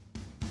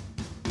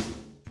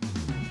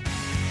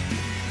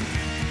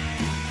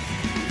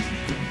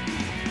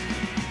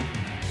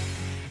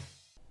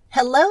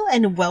Hello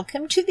and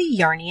welcome to the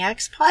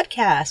Yarniacs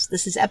podcast.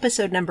 This is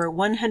episode number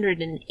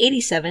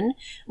 187,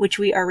 which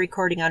we are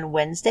recording on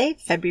Wednesday,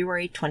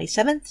 February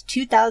 27th,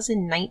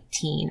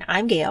 2019.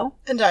 I'm Gail.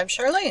 And I'm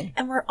Charlene.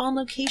 And we're on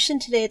location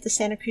today at the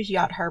Santa Cruz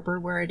Yacht Harbor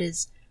where it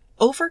is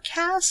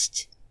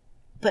overcast,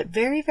 but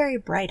very, very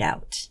bright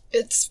out.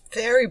 It's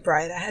very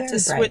bright. I had to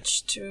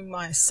switch to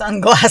my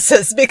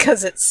sunglasses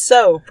because it's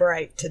so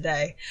bright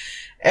today.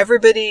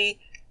 Everybody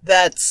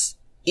that's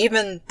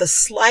even the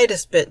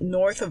slightest bit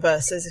north of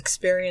us is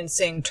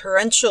experiencing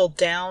torrential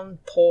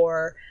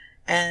downpour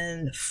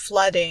and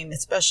flooding,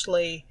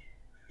 especially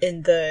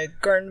in the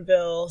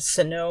Guerneville,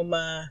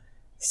 Sonoma,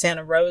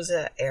 Santa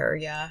Rosa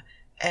area.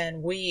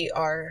 And we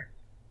are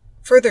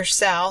further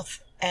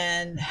south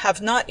and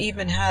have not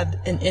even had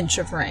an inch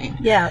of rain.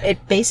 Yeah,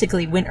 it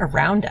basically went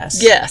around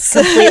us. Yes.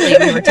 Completely.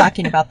 We were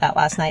talking about that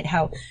last night,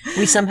 how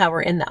we somehow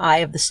were in the eye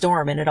of the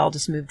storm and it all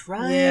just moved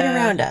right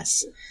around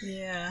us.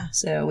 Yeah.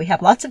 So we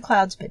have lots of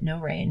clouds, but no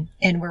rain.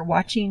 And we're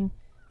watching,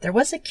 there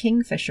was a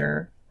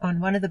kingfisher on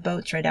one of the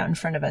boats right out in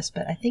front of us,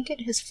 but I think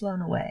it has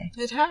flown away.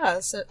 It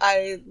has.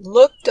 I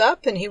looked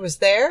up and he was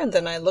there, and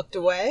then I looked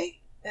away.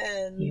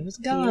 And he was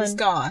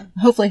gone.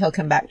 Hopefully he'll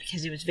come back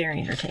because he was very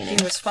entertaining.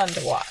 He was fun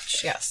to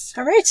watch, yes.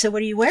 All right, so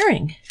what are you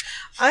wearing?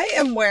 I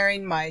am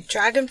wearing my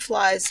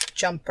Dragonflies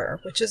jumper,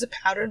 which is a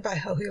pattern by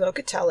Joji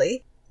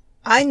Locatelli.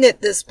 I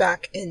knit this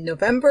back in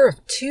November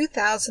of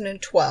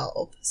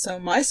 2012, so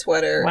my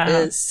sweater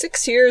is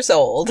 6 years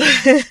old.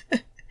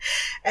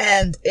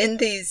 And in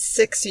these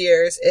 6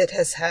 years, it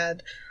has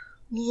had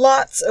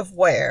lots of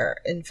wear.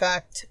 In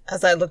fact,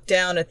 as I look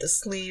down at the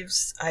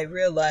sleeves, I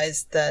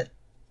realized that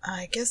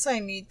I guess I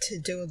need to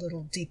do a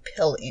little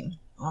depilling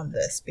on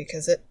this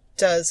because it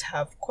does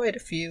have quite a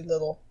few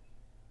little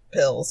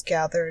pills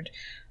gathered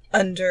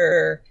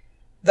under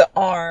the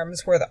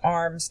arms, where the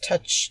arms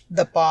touch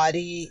the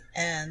body,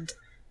 and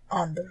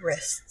on the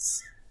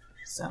wrists.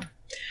 So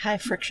high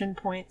friction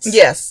points.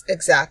 Yes,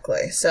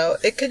 exactly. So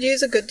it could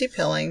use a good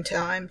depilling.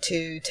 Time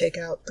to take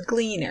out the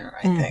gleaner,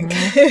 I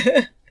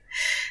think.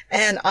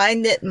 And I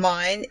knit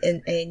mine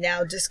in a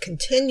now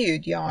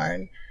discontinued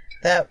yarn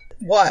that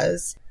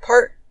was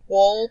part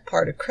wool,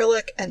 part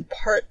acrylic, and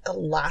part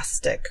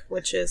elastic,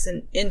 which is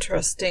an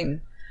interesting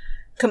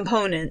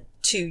component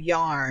to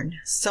yarn,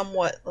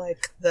 somewhat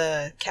like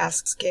the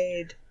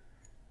Cascade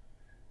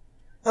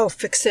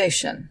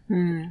fixation.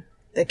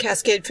 The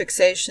Cascade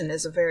fixation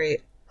is a very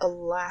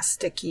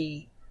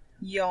elasticy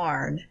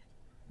yarn,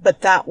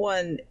 but that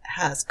one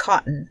has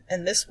cotton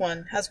and this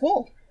one has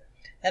wool.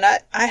 And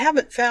I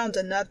haven't found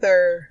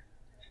another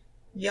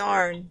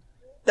yarn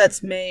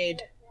that's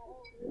made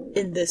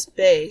in this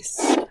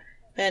base.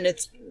 And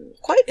it's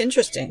quite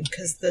interesting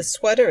because the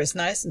sweater is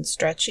nice and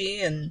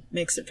stretchy and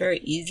makes it very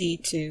easy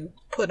to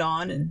put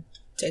on and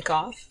take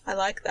off. I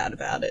like that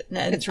about it.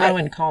 And it's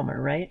Rowan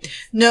Calmer, right?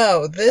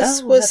 No,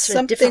 this was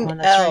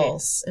something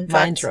else. Right.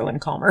 Mine's Rowan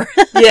Calmer.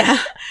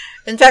 Yeah.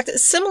 In fact,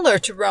 it's similar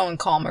to Rowan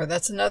Calmer.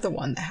 That's another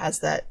one that has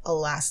that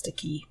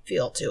elasticy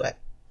feel to it.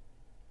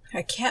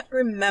 I can't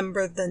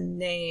remember the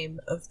name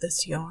of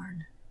this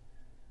yarn.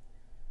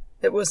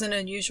 It was an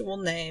unusual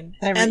name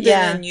and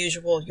an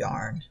unusual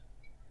yarn.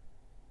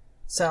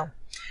 So,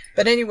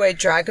 but anyway,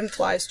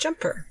 Dragonflies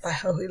Jumper by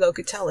Joji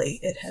Locatelli.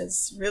 It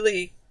has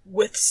really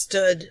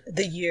withstood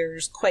the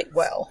years quite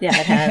well. Yeah,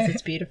 it has.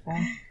 It's beautiful.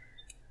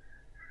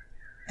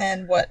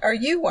 And what are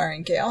you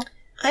wearing, Gail?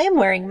 I am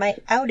wearing my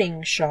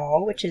outing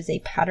shawl, which is a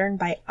pattern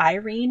by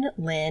Irene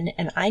Lynn,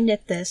 and I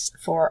knit this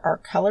for our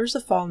Colors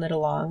of Fall Knit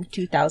Along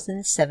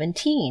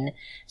 2017.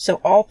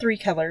 So all three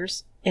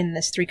colors in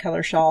this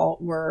 3-color shawl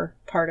were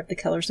part of the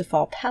Colors of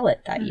Fall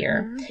palette that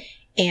year.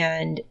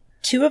 And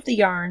 2 of the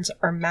yarns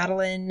are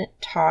Madeline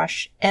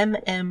Tosh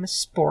MM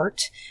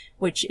Sport,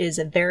 which is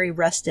a very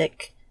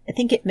rustic, I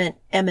think it meant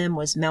MM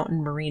was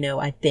Mountain Merino,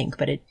 I think,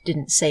 but it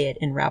didn't say it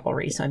in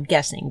Ravelry, so I'm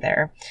guessing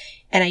there.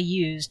 And I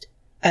used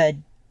a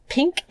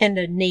pink and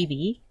a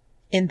navy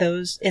in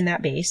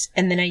that base,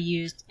 and then I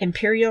used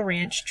Imperial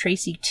Ranch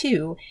Tracy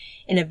 2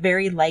 in a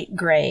very light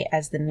gray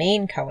as the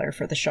main color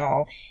for the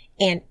shawl.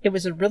 And it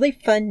was a really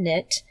fun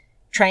knit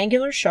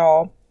triangular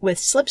shawl with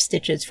slip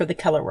stitches for the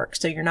color work,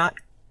 so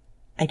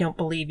I don't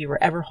believe you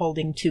were ever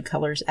holding 2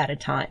 colors at a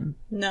time.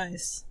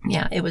 Nice.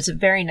 Yeah, it was a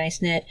very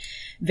nice knit,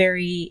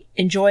 very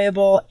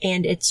enjoyable,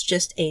 and it's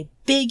just a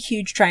big,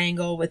 huge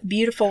triangle with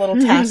beautiful little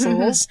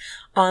tassels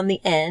on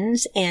the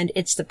ends, and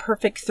it's the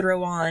perfect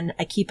throw on.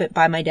 I keep it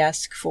by my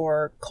desk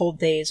for cold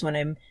days when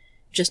I'm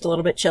just a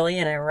little bit chilly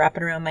and I wrap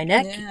it around my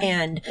neck,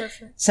 and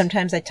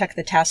sometimes I tuck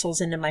the tassels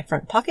into my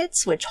front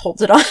pockets, which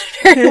holds it on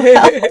very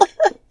well.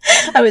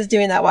 I was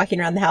doing that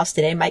walking around the house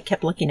today. Mike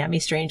kept looking at me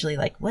strangely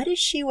like, what is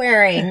she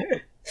wearing?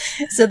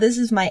 So this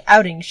is my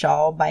outing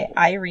shawl by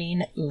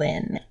Irene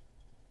Lynn.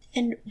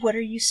 And what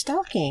are you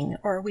stocking?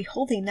 Or are we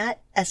holding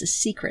that as a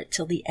secret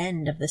till the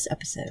end of this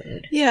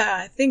episode? Yeah,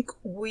 I think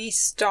we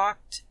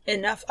stocked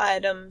enough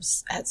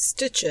items at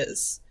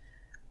Stitches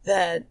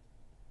that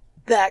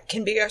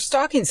can be our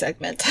stocking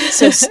segment.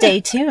 So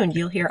stay tuned.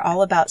 You'll hear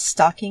all about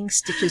stocking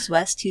Stitches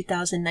West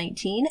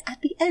 2019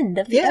 at the end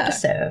of the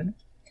episode.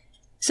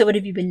 So what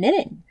have you been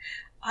knitting?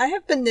 I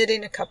have been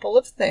knitting a couple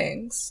of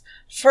things.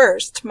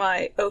 First,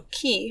 my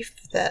O'Keefe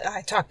that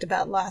I talked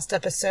about last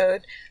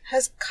episode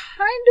has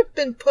kind of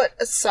been put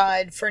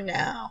aside for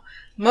now,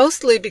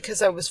 mostly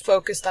because I was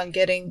focused on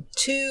getting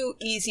 2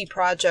 easy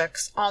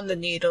projects on the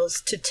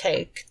needles to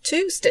take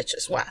to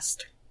Stitches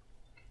West.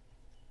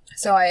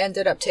 So I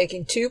ended up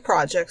taking 2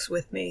 projects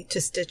with me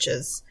to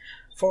Stitches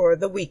for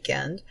the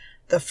weekend.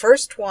 The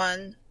first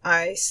one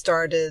I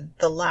started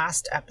the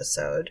last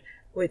episode,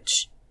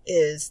 which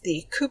is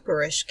the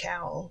Cooperish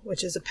Cowl,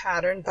 which is a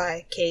pattern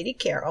by Katie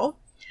Carroll.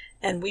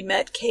 And we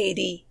met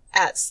Katie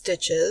at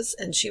Stitches,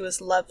 and she was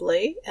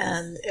lovely,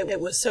 and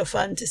it was so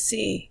fun to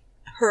see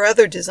her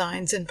other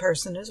designs in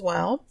person as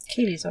well.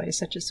 Katie's always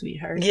such a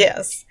sweetheart.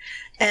 Yes.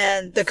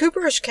 And the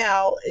Cooperish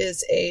Cowl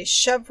is a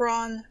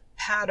chevron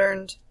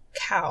patterned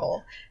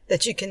cowl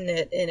that you can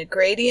knit in a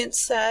gradient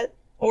set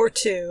or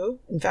 2.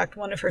 In fact,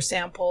 one of her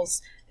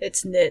samples,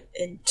 it's knit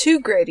in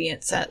 2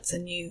 gradient sets,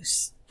 and you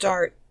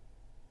start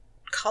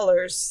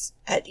colors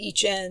at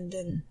each end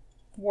and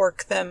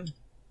work them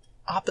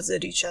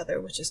opposite each other,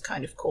 which is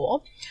kind of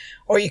cool.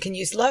 Or you can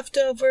use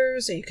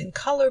leftovers, or you can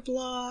color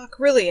block,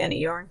 really any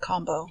yarn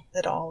combo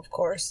at all, of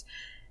course.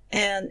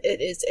 And it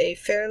is a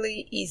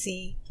fairly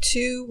easy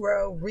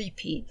 2-row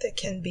repeat that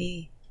can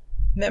be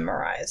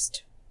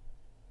memorized.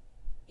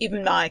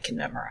 Even I can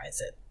memorize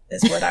it,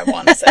 is what I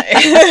want to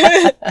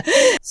say.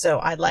 So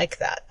I like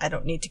that. I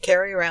don't need to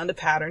carry around a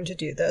pattern to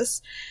do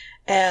this.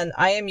 And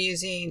I am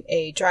using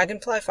a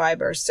Dragonfly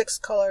Fiber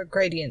 6-color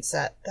gradient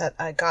set that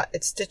I got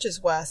at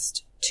Stitches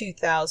West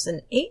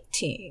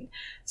 2018.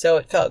 So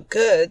it felt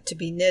good to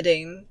be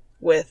knitting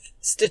with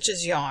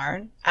Stitches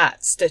yarn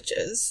at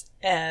Stitches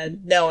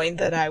and knowing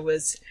that I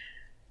was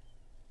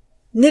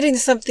knitting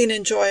something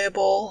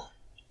enjoyable,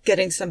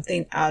 getting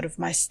something out of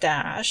my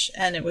stash,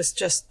 and it was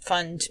just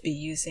fun to be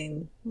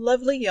using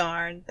lovely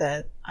yarn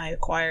that I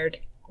acquired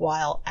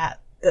while at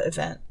the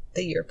event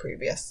the year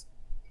previous.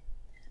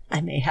 I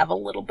may have a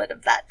little bit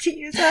of that to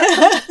use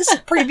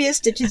at previous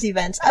Stitches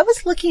events. I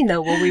was looking,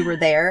 though, while we were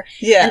there.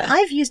 Yeah. And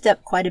I've used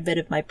up quite a bit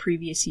of my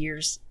previous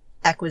year's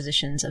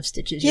acquisitions of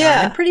Stitches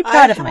yarn. I'm pretty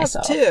proud of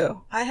myself.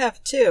 I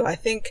have too. I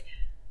think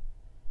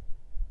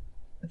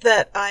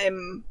that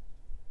I'm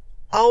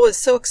always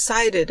so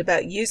excited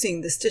about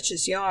using the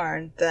Stitches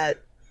yarn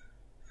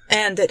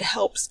and it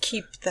helps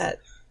keep that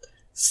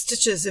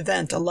Stitches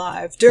event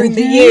alive during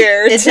the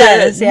year. It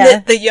does, yeah.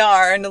 Knit the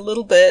yarn a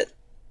little bit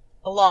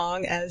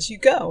along as you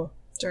go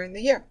during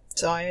the year.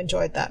 So I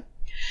enjoyed that.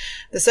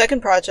 The second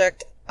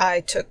project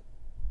I took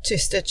to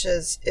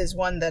Stitches is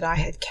one that I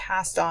had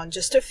cast on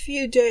just a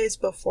few days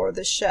before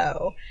the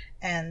show,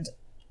 and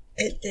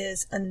it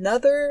is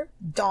another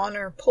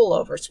Donner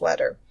pullover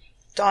sweater.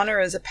 Donner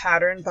is a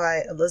pattern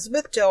by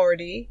Elizabeth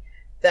Doherty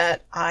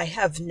that I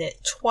have knit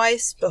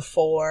twice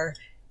before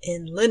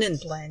in linen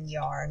blend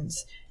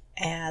yarns,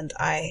 and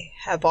I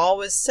have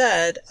always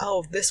said,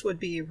 oh, this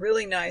would be a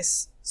really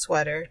nice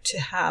sweater to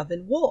have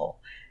in wool.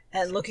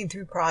 And looking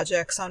through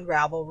projects on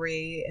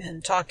Ravelry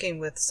and talking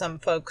with some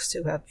folks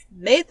who have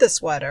made the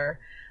sweater,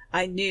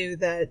 I knew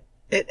that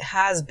it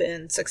has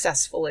been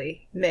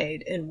successfully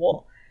made in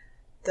wool.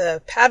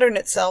 The pattern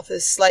itself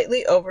is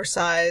slightly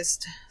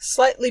oversized,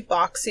 slightly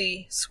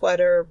boxy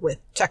sweater with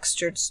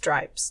textured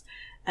stripes.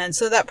 And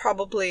so that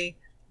probably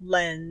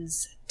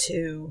lends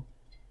to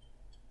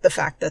the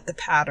fact that the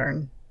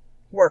pattern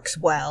works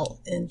well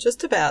in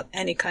just about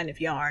any kind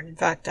of yarn. In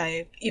fact,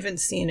 I've even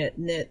seen it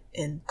knit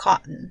in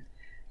cotton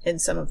in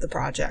some of the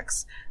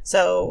projects.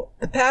 So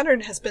the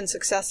pattern has been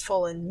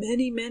successful in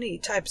many, many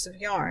types of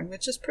yarn,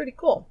 which is pretty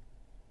cool.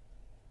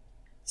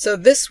 So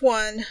this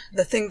one,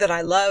 the thing that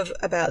I love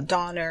about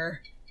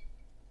Donner,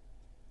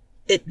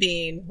 it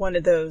being one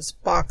of those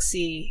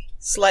boxy,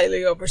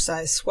 slightly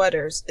oversized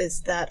sweaters,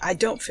 is that I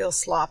don't feel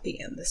sloppy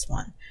in this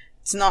one.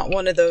 It's not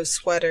one of those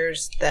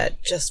sweaters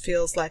that just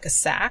feels like a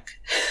sack.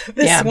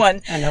 This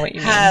one I know what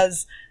you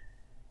has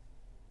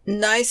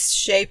nice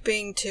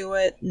shaping to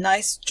it,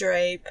 nice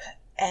drape,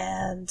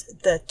 and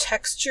the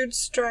textured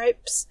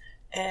stripes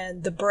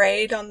and the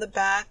braid on the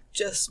back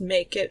just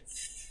make it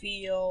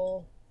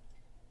feel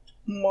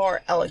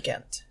more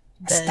elegant.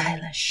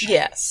 Stylish.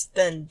 Yes,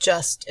 than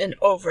just an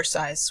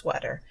oversized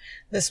sweater.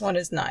 This one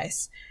is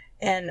nice.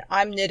 And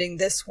I'm knitting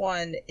this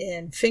one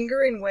in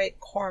fingering weight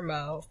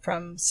Cormo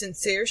from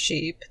Sincere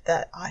Sheep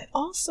that I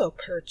also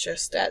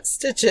purchased at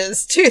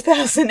Stitches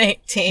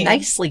 2018.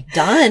 Nicely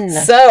done.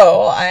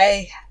 So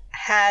I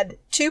had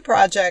 2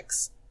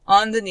 projects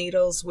on the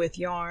needles with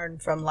yarn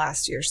from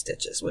last year's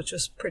Stitches, which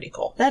was pretty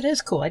cool. That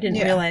is cool. I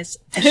didn't realize.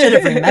 I should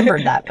have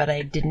remembered that, but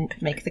I didn't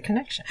make the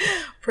connection.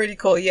 Pretty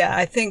cool. Yeah,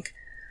 I think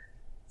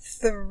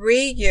 3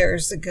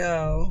 years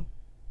ago,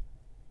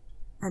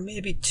 or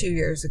maybe 2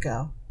 years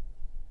ago,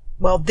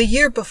 well, the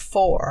year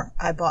before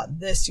I bought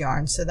this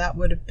yarn, so that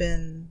would have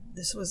been,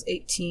 this was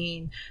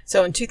 18.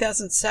 So in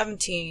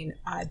 2017,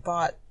 I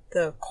bought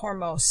the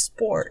Cormo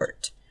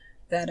Sport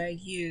that I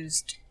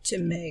used to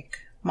make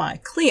my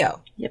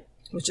Clio. Yep.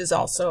 Which is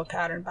also a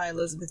pattern by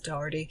Elizabeth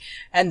Doherty.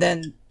 And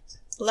then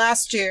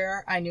last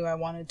year I knew I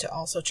wanted to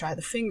also try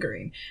the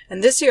fingering.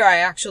 And this year I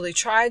actually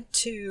tried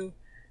to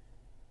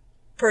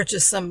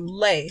purchase some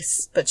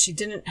lace, but she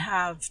didn't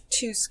have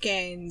 2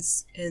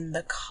 skeins in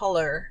the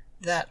color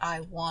that I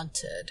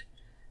wanted.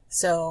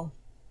 So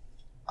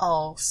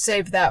I'll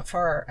save that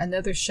for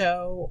another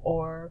show,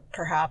 or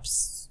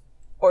perhaps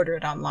order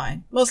it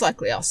online. Most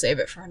likely I'll save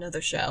it for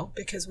another show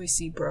because we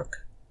see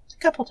Brooke a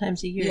couple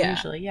times a year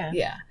usually, yeah.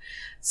 Yeah.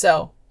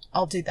 So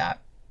I'll do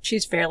that.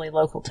 She's fairly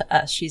local to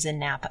us. She's in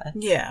Napa.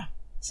 Yeah.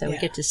 So we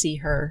get to see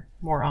her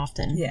more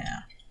often.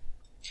 Yeah.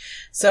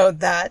 So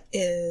that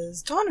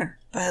is Donner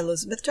by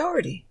Elizabeth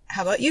Doherty.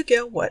 How about you,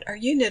 Gil? What are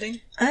you knitting?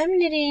 I'm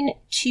knitting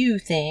 2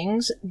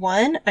 things.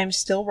 One, I'm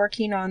still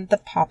working on the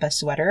Papa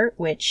sweater,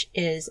 which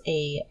is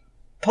a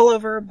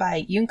pullover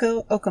by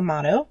Junko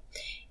Okamoto.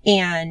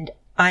 And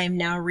I'm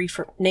now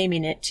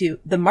naming it to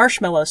the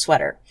Marshmallow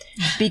Sweater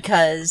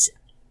because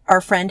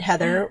our friend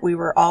Heather, we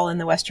were all in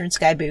the Western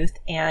Sky booth,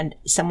 and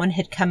someone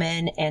had come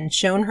in and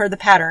shown her the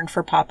pattern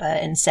for Papa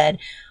and said,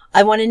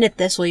 I want to knit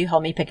this. Will you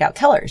help me pick out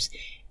colors?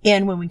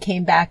 And when we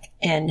came back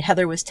and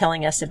Heather was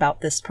telling us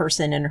about this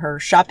person and her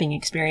shopping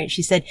experience,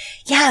 she said,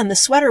 yeah, and the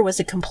sweater was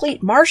a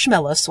complete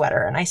marshmallow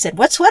sweater. And I said,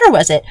 what sweater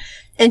was it?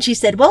 And she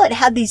said, well, it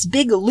had these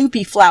big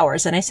loopy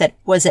flowers. And I said,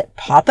 was it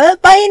Papa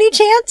by any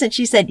chance? And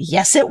she said,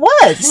 yes, it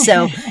was.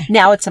 So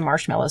now it's a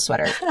marshmallow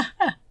sweater.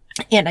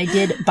 And I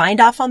did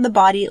bind off on the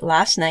body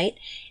last night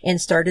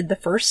and started the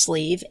first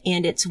sleeve.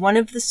 And it's one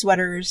of the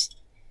sweaters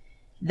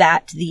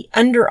that the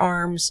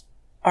underarms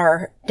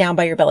are down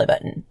by your belly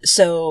button.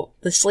 So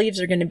the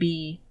sleeves are going to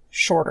be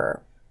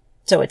shorter.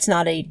 So it's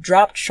not a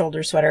dropped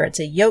shoulder sweater. It's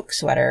a yoke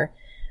sweater,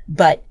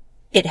 but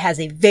it has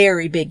a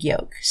very big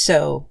yoke.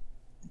 So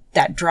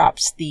that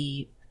drops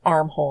the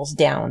armholes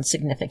down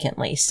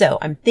significantly. So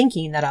I'm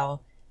thinking that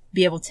I'll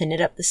be able to knit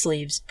up the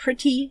sleeves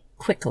pretty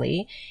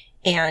quickly.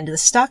 And the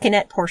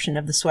stockinette portion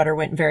of the sweater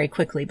went very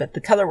quickly, but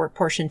the colorwork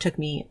portion took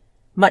me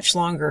much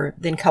longer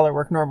than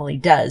colorwork normally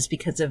does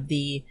because of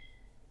the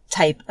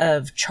type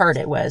of chart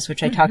it was,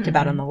 which I talked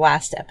about on the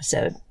last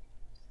episode.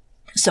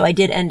 So I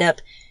did end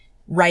up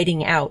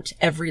writing out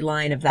every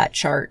line of that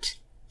chart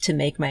to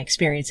make my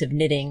experience of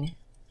knitting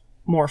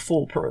more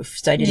foolproof.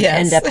 So I didn't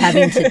end up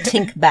having to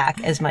tink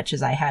back as much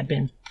as I had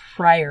been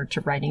prior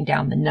to writing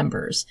down the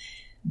numbers.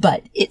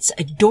 But it's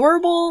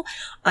adorable.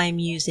 I'm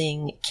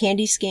using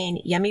Candy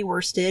Skein Yummy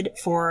Worsted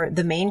for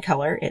the main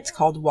color. It's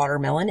called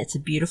Watermelon. It's a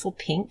beautiful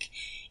pink.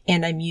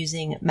 And I'm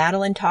using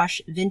Madeline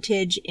Tosh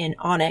Vintage in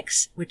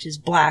Onyx, which is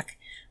black,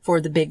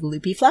 for the big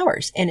loopy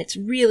flowers. And it's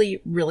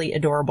really, really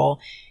adorable.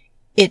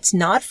 It's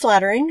not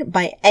flattering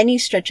by any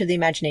stretch of the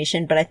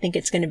imagination, but I think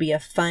it's going to be a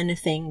fun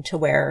thing to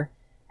wear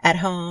at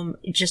home,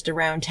 just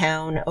around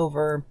town,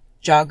 over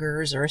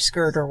joggers or a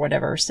skirt or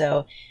whatever.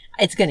 So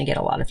it's going to get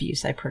a lot of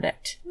use, I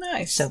predict.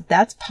 Nice. So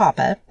that's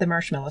Papa, the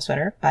Marshmallow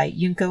Sweater by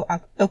Junko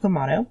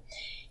Okamoto.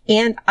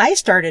 And I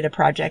started a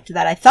project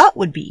that I thought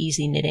would be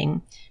easy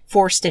knitting.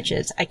 4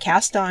 stitches. I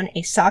cast on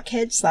a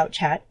Sockhead Slouch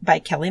Hat by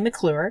Kelly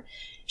McClure.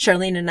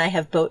 Charlene and I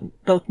have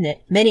both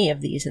knit many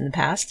of these in the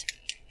past.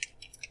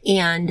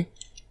 And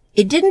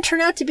it didn't turn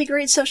out to be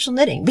great social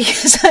knitting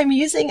because I'm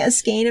using a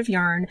skein of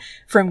yarn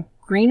from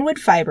Greenwood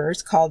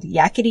Fibers called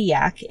Yakety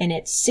Yak, and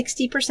it's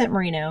 60%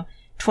 merino,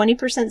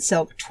 20%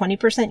 silk,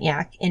 20%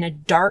 yak in a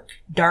dark,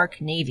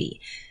 dark navy.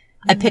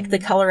 I picked the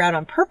color out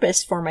on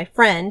purpose for my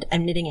friend.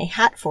 I'm knitting a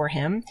hat for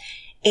him,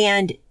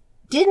 and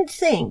didn't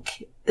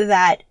think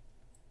that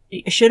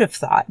I should have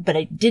thought, but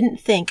I didn't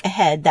think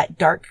ahead that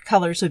dark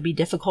colors would be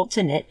difficult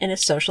to knit in a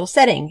social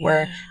setting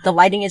where the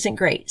lighting isn't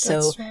great.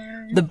 So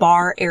the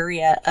bar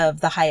area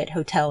of the Hyatt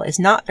Hotel is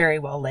not very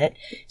well lit.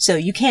 So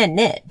you can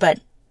knit, but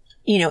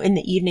you know, in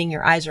the evening,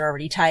 your eyes are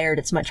already tired.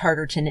 It's much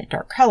harder to knit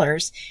dark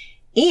colors.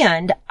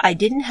 And I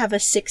didn't have a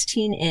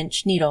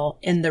 16-inch needle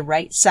in the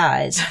right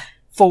size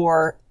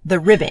for the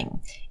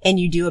ribbing. And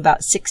you do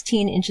about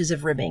 16 inches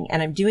of ribbing.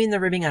 And I'm doing the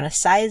ribbing on a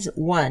size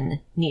 1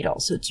 needle.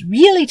 So it's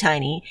really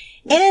tiny.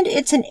 And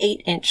it's an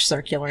 8-inch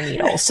circular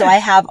needle. So I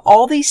have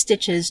all these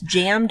stitches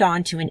jammed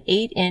onto an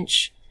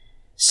 8-inch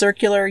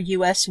circular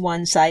US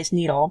 1 size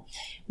needle,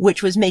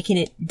 which was making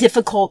it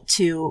difficult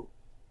to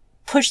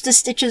push the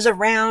stitches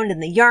around,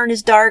 and the yarn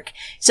is dark.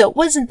 So it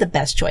wasn't the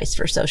best choice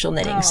for social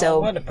knitting.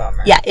 What a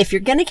bummer. Yeah, if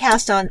you're going to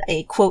cast on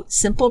a quote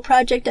simple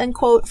project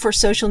unquote for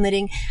social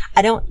knitting,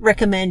 I don't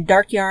recommend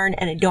dark yarn,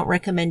 and I don't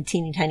recommend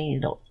teeny tiny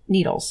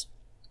needles.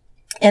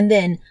 And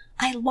then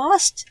I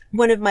lost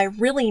one of my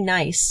really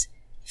nice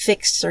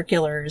fixed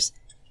circulars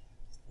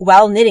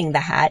while knitting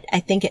the hat.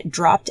 I think it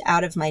dropped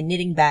out of my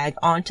knitting bag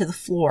onto the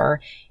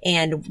floor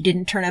and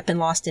didn't turn up in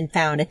Lost and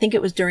Found. I think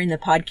it was during the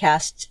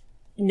podcast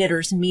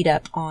knitters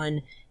meetup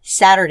on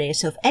Saturday.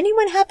 So if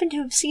anyone happened to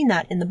have seen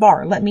that in the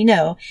bar, let me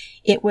know.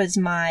 It was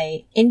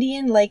my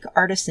Indian Lake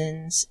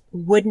Artisans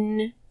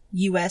wooden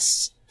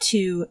US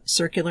 2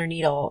 circular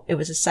needle. It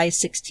was a size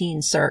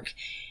 16 circ.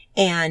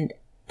 And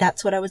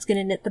that's what I was going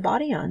to knit the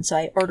body on. So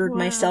I ordered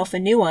myself a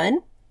new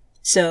one.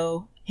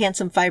 So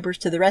Handsome Fibers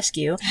to the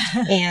rescue.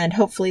 And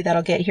hopefully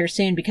that'll get here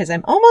soon because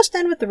I'm almost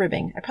done with the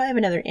ribbing. I probably have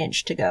another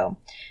inch to go.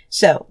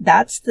 So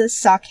that's the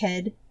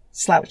Sockhead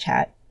Slouch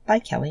Hat by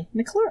Kelly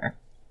McClure.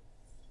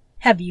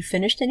 Have you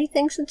finished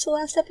anything since the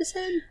last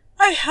episode?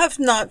 I have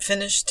not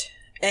finished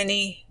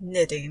any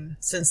knitting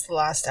since the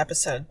last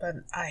episode, but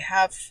I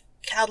have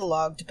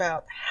cataloged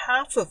about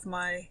half of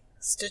my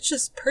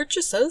stitches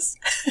purchases.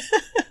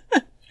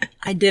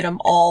 I did them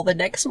all the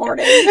next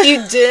morning.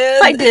 You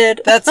did? I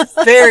did. That's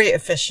very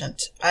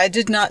efficient. I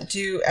did not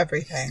do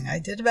everything. I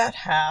did about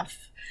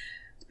half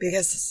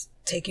because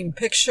taking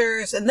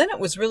pictures, and then it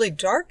was really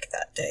dark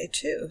that day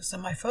too, so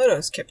my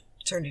photos kept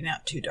turning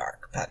out too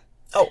dark, but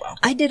oh well.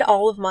 I did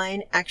all of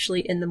mine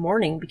actually in the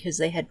morning because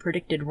they had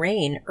predicted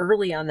rain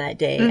early on that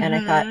day, and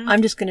I thought,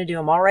 I'm just going to do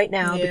them all right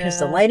now because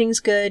the lighting's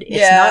good,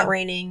 it's not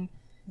raining,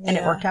 and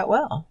it worked out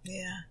well.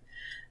 Yeah.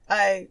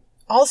 I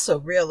also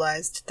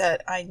realized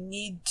that I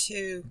need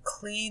to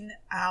clean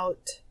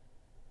out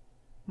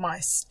my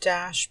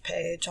stash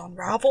page on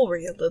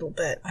Ravelry a little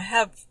bit.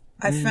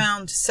 I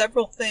found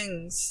several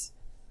things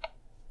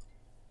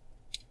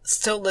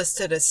still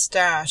listed as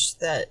stash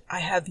that I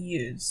have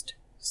used,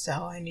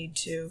 so I need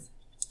to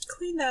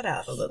clean that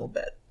out a little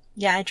bit.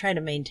 Yeah, I try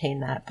to maintain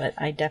that, but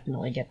I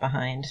definitely get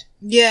behind.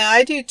 Yeah,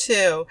 I do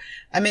too.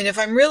 I mean, if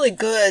I'm really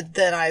good,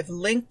 then I've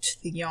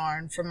linked the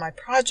yarn from my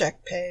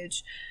project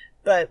page,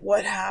 but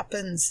what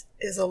happens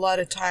is a lot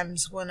of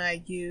times when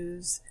I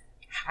use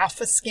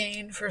half a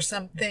skein for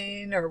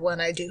something, or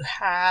when I do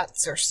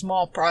hats or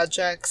small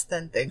projects,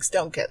 then things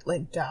don't get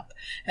linked up.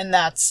 And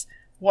that's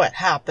what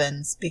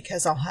happens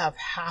because I'll have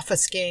half a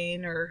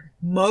skein or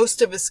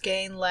most of a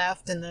skein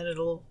left, and then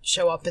it'll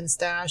show up in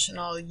stash and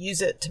I'll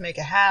use it to make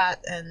a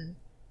hat, and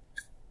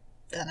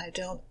then I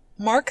don't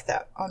mark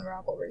that on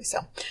Ravelry. So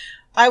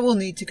I will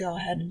need to go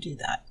ahead and do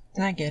that.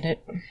 I get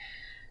it.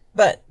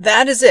 But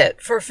that is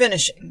it for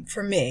finishing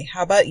for me.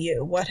 How about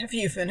you? What have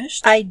you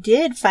finished? I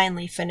did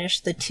finally finish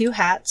the 2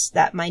 hats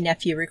that my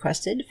nephew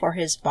requested for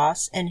his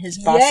boss and his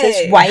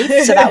boss's wife.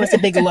 So that was a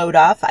big load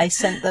off. I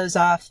sent those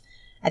off,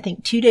 I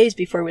think, 2 days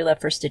before we left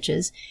for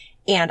stitches.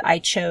 And I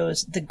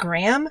chose the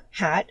Graham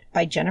hat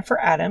by Jennifer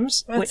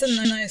Adams. That's a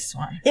nice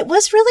one. It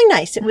was really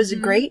nice. It was a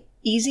great,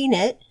 easy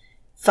knit,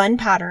 fun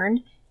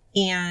pattern,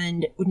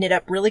 and knit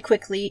up really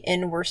quickly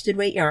in worsted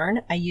weight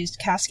yarn. I used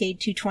Cascade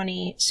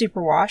 220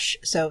 Superwash,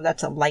 so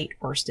that's a light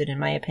worsted in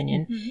my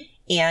opinion.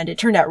 And it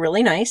turned out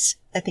really nice.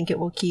 I think it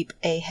will keep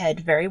a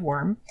head very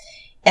warm.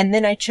 And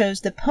then I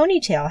chose the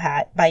Ponytail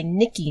hat by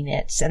Nikki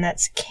Knits, and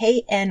that's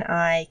K-N-I-K-K-I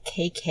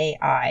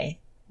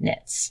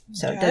Knits.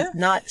 So it does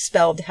not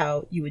spelled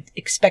how you would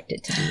expect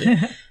it to be.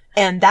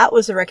 And that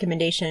was a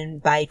recommendation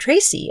by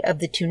Tracy of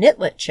the 2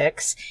 Knitlet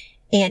Chicks.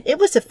 And it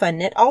was a fun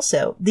knit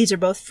also. These are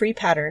both free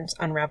patterns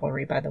on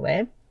Ravelry, by the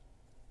way.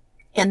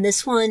 And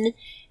this one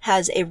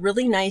has a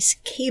really nice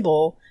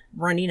cable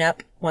running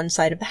up one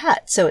side of the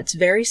hat. So it's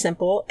very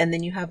simple. And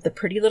then you have the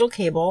pretty little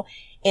cable.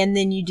 And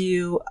then you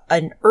do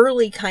an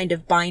early kind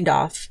of bind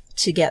off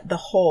to get the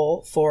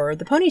hole for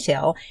the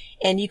ponytail.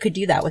 And you could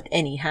do that with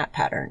any hat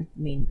pattern. I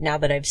mean, now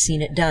that I've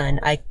seen it done,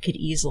 I could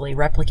easily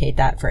replicate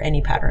that for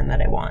any pattern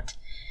that I want.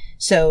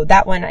 So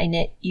that one I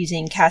knit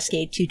using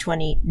Cascade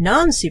 220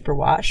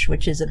 non-superwash,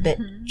 which is a bit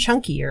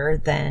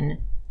chunkier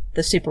than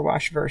the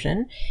superwash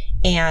version.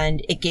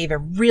 And it gave a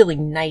really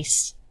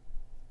nice,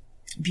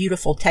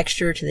 beautiful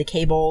texture to the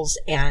cables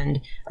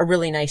and a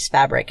really nice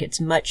fabric. It's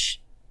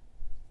much,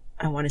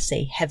 I want to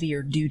say,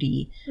 heavier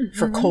duty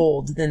for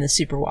cold than the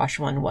superwash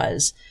one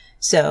was.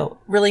 So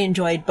really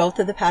enjoyed both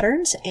of the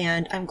patterns,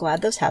 and I'm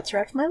glad those hats are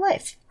out of my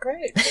life.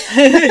 Great.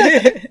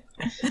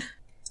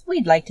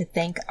 We'd like to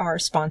thank our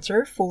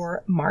sponsor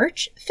for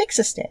March,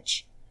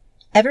 Fix-A-Stitch.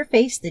 Ever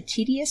face the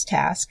tedious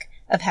task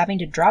of having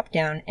to drop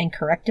down and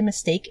correct a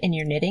mistake in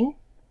your knitting?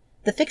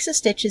 The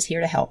Fix-A-Stitch is here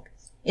to help.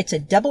 It's a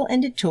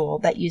double-ended tool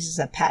that uses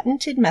a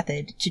patented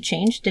method to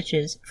change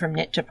stitches from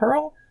knit to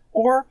purl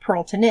or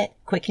purl to knit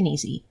quick and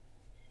easy.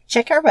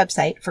 Check our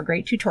website for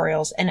great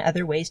tutorials and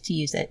other ways to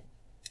use it.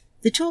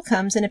 The tool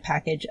comes in a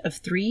package of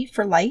 3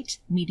 for light,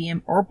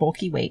 medium, or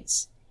bulky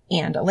weights,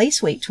 and a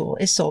lace weight tool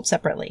is sold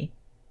separately.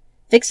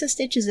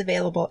 Fix-A-Stitch is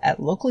available at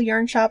local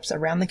yarn shops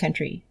around the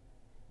country.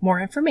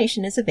 More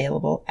information is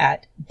available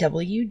at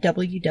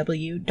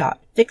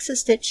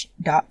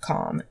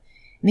www.fixastitch.com.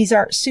 These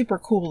are super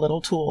cool little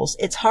tools.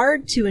 It's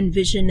hard to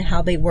envision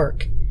how they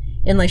work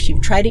unless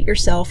you've tried it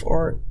yourself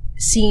or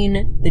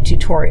seen the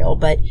tutorial,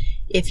 but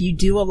if you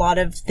do a lot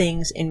of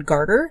things in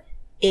garter,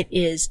 it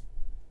is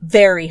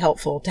very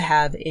helpful to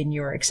have in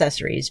your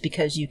accessories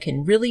because you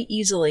can really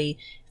easily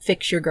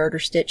fix your garter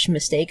stitch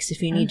mistakes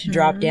if you need to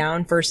drop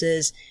down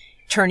versus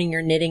turning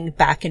your knitting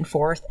back and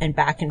forth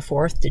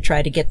to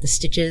try to get the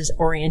stitches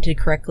oriented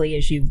correctly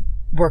as you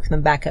work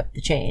them back up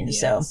the chain. Yes.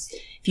 So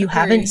if you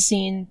haven't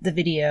seen the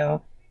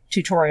video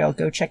tutorial,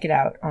 go check it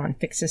out on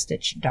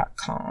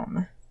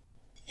fixastitch.com.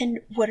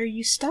 And what are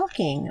you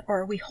stocking?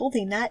 Or are we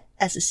holding that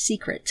as a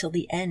secret till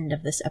the end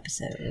of this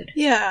episode?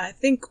 Yeah, I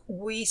think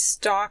we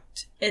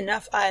stocked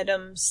enough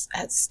items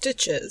at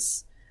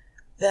Stitches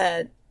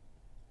that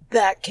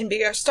that can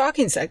be our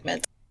stocking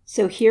segment.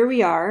 So here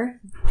we are,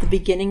 the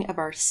beginning of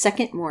our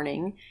second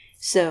morning.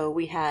 So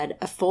we had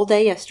a full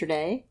day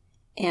yesterday,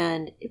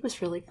 and it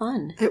was really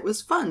fun. It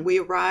was fun. We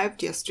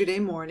arrived yesterday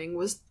morning,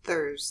 was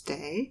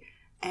Thursday,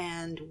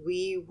 and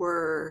we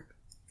were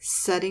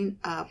setting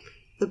up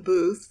the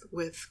booth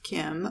with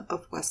Kim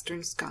of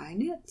Western Sky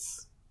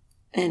Knits.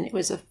 And it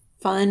was a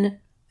fun,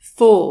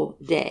 full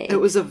day. It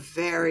was a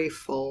very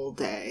full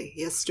day.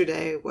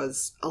 Yesterday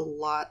was a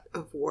lot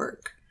of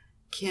work.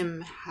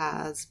 Kim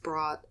has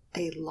brought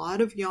a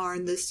lot of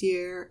yarn this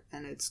year,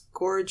 and it's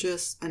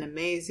gorgeous and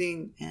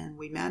amazing, and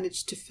we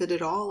managed to fit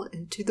it all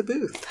into the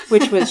booth.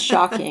 Which was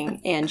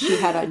shocking. And she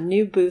had a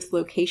new booth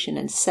location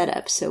and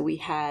setup, so we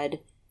had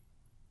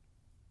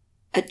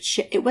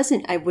it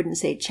wasn't, I wouldn't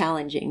say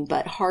challenging,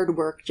 but hard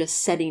work just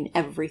setting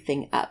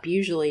everything up.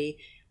 Usually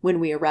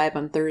when we arrive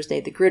on Thursday,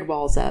 the grid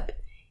wall's up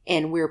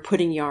and we're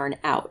putting yarn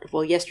out.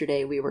 Well,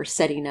 yesterday we were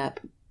setting up,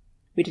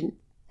 we didn't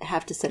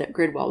have to set up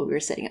grid wall. We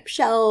were setting up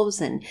shelves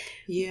and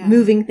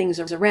moving things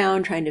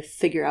around, trying to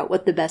figure out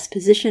what the best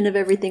position of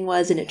everything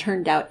was. And it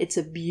turned out it's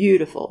a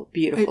beautiful,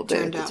 beautiful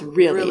booth. It's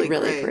really,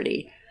 really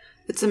pretty.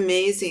 It's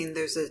amazing.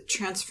 There's a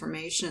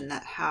transformation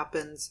that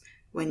happens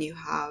when you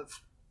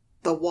have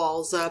the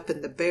walls up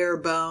and the bare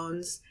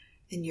bones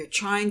and you're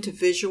trying to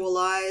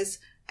visualize.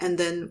 And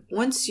then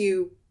once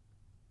you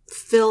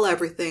fill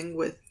everything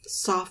with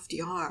soft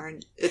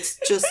yarn, it's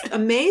just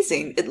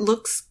amazing. It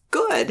looks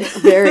good.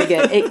 Very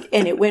good.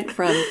 It went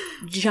from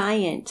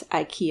giant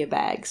IKEA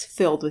bags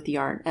filled with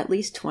yarn, at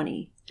least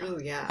 20. Oh,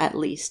 yeah. At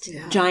least.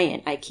 Yeah.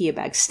 Giant IKEA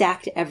bags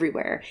stacked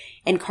everywhere,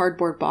 and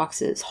cardboard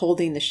boxes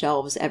holding the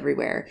shelves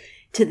everywhere,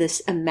 to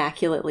this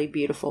immaculately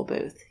beautiful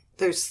booth.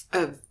 There's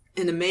an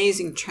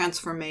amazing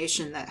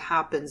transformation that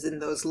happens in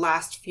those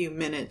last few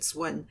minutes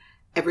when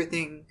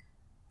everything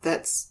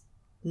that's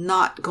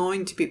not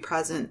going to be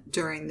present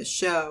during the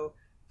show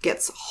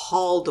gets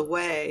hauled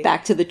away.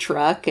 Back to the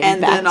truck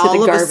and back then to all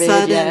the garbage. Of a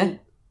sudden,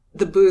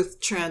 the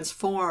booth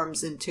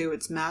transforms into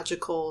its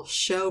magical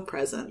show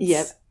presence.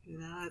 Yep. You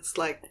know, it's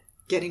like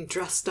getting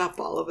dressed up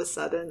all of a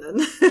sudden.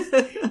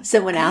 And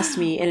Someone asked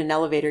me in an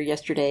elevator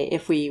yesterday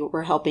if we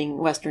were helping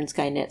Western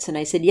Sky Knits, and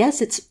I said,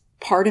 yes, it's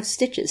part of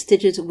Stitches.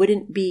 Stitches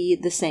wouldn't be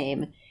the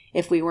same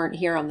if we weren't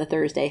here on the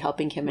Thursday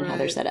helping Kim and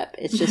Heather set up.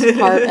 It's just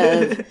part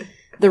of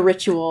the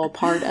ritual,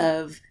 part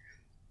of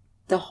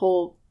the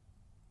whole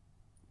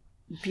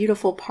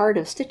beautiful part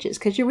of Stitches,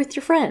 because you're with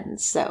your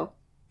friends. So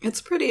it's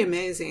pretty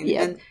amazing.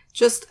 Yep. And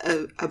just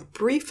a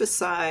brief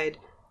aside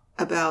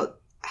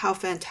about how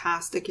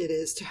fantastic it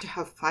is to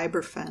have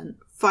fiber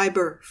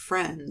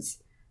friends.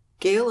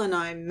 Gail and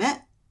I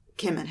met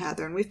Kim and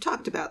Heather, and we've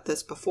talked about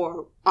this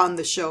before on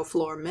the show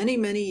floor many,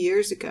 many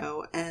years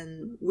ago,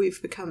 and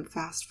we've become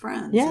fast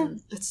friends. Yeah.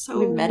 And it's so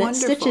we met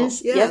wonderful. At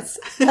Stitches. Yes.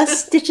 Yep. A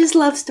Stitches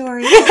love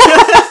story.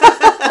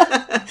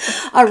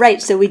 All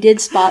right, so we did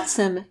spot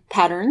some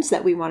patterns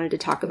that we wanted to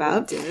talk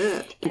about. We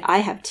did. And I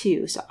have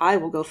two, so I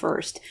will go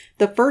first.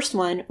 The first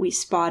one we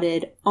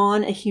spotted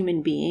on a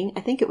human being.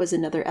 I think it was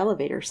another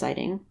elevator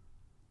sighting.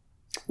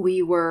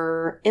 We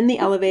were in the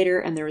elevator,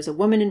 and there was a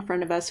woman in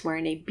front of us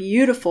wearing a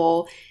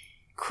beautiful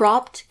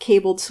cropped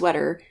cabled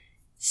sweater,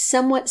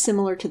 somewhat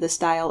similar to the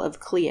style of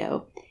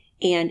Cleo.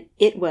 And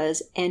it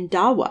was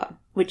Andawa,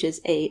 which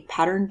is a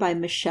pattern by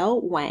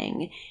Michelle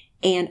Wang.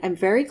 And I'm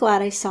very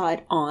glad I saw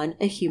it on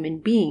a human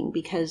being,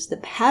 because the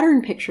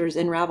pattern pictures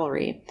in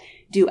Ravelry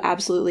do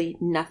absolutely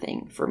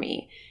nothing for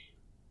me.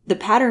 The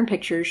pattern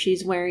picture,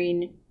 she's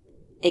wearing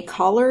a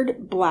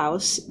collared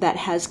blouse that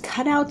has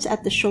cutouts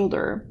at the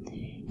shoulder,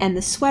 and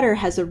the sweater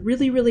has a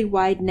really, really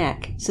wide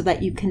neck so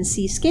that you can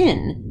see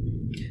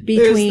skin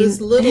between... There's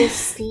this little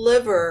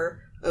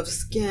sliver of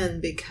skin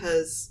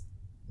because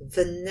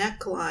the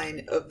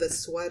neckline of the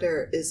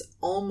sweater is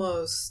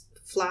almost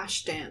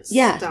flash dance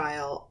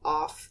style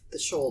off the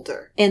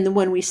shoulder. And the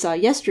one we saw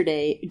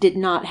yesterday did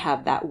not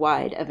have that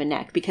wide of a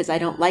neck, because I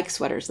don't like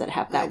sweaters that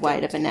have that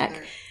wide of a neck.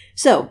 Either.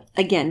 So,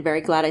 again,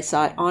 very glad I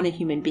saw it on a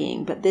human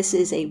being. But this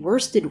is a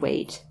worsted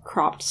weight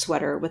cropped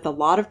sweater with a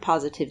lot of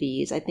positive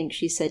ease. I think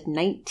she said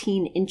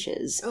 19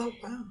 inches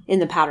in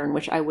the pattern,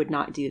 which I would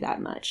not do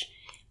that much.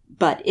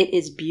 But it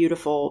is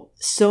beautiful.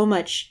 So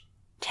much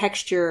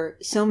texture,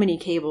 so many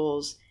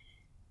cables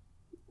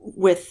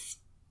with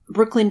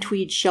Brooklyn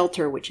Tweed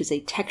Shelter, which is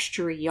a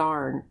textury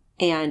yarn.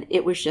 And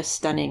it was just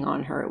stunning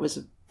on her. It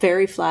was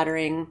very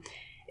flattering.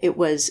 It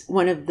was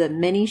one of the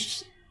many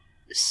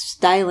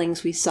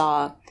stylings we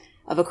saw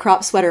of a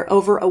crop sweater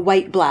over a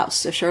white blouse.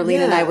 So Charlene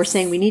and I were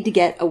saying we need to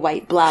get a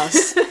white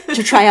blouse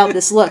to try out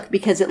this look,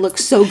 because it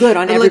looks so good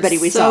on everybody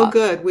we saw. So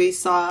good. We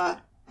saw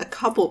a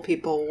couple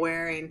people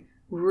wearing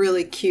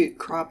really cute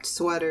cropped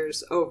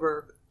sweaters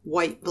over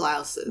white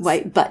blouses.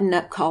 White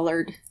button-up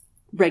collared,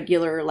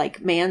 regular,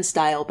 like man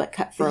style, but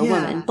cut for a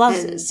woman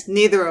blouses. And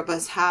neither of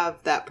us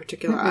have that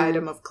particular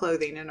item of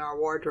clothing in our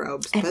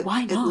wardrobes. And but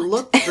why not? It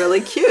looked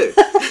really cute.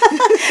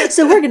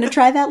 So we're going to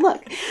try that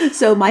look.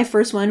 So my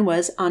first one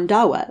was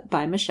Andawa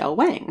by Michelle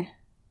Wang.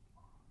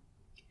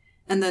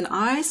 And then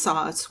I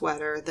saw a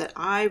sweater that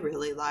I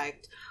really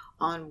liked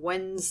on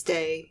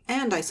Wednesday,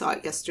 and I saw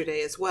it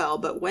yesterday as well,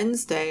 but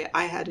Wednesday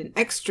I had an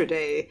extra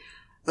day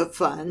of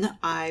fun.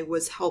 I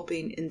was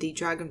helping in the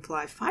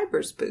Dragonfly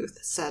Fibers booth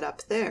set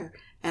up there,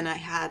 and I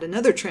had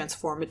another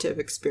transformative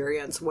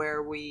experience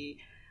where we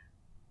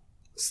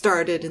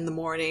started in the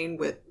morning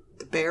with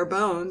the bare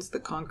bones, the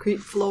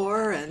concrete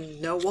floor,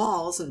 and no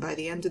walls, and by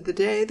the end of the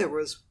day there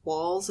was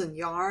walls and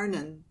yarn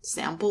and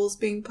samples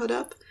being put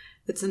up.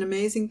 It's an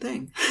amazing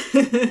thing.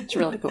 It's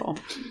really cool.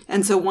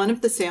 And so one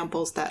of the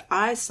samples that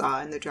I saw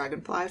in the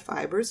Dragonfly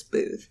Fibers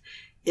booth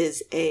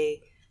is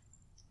a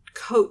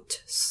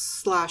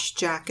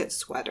coat/jacket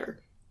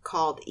sweater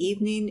called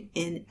Evening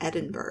in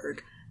Edinburgh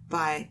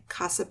by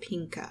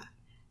Casapinka.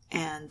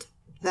 And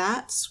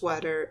that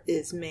sweater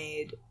is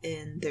made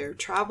in their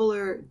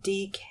Traveler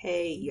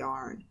DK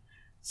yarn.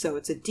 So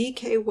it's a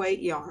DK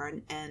weight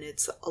yarn, and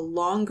it's a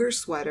longer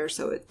sweater,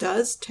 so it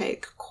does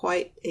take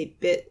quite a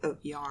bit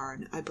of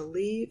yarn. I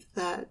believe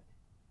that,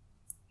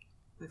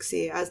 let's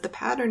see, as the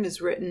pattern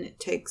is written, it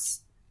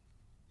takes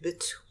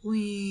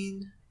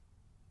between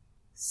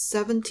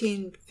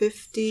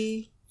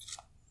 1750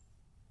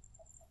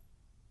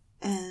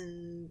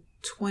 and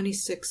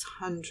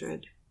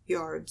 2600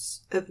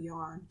 yards of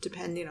yarn,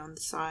 depending on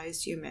the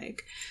size you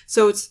make.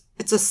 So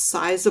it's a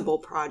sizable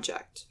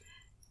project,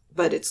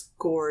 but it's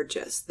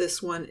gorgeous.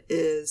 This one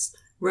is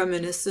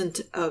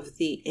reminiscent of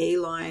the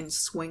A-line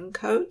swing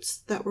coats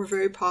that were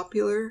very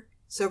popular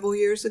several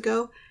years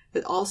ago.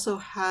 It also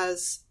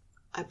has,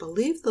 I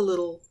believe, the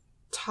little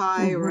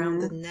tie around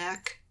the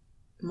neck.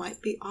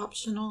 Might be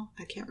optional.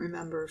 I can't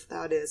remember if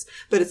that is.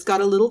 But it's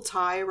got a little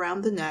tie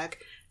around the neck,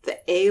 the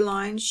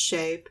A-line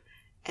shape,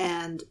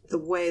 and the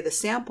way the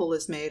sample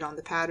is made on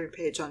the pattern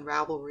page on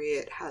Ravelry,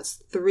 it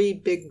has 3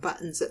 big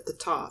buttons at the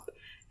top.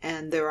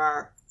 And there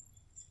are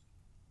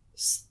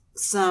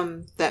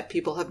some that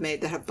people have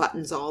made that have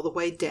buttons all the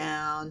way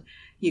down.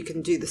 You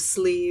can do the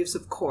sleeves,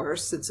 of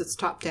course, since it's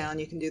top down.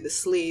 You can do the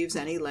sleeves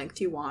any length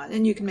you want,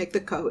 and you can make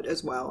the coat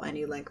as well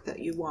any length that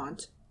you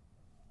want.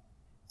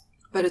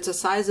 But it's a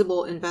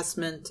sizable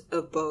investment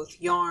of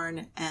both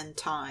yarn and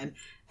time,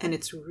 and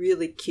it's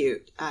really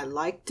cute. I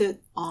liked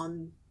it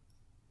on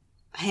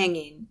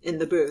hanging in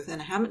the booth,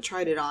 and I haven't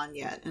tried it on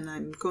yet, and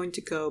I'm going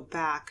to go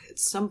back at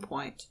some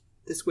point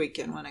this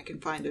weekend when I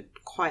can find a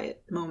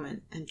quiet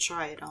moment and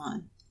try it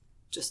on,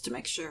 just to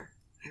make sure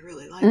I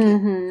really like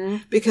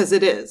it. Because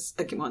it is,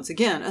 once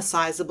again, a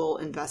sizable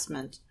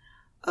investment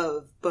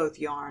of both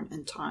yarn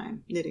and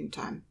time, knitting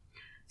time.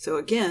 So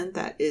again,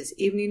 that is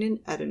Evening in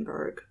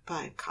Edinburgh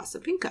by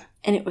Casapinka.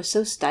 And it was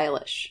so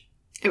stylish.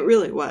 It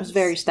really was. It was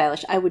very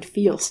stylish. I would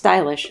feel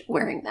stylish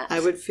wearing that.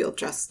 I would feel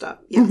dressed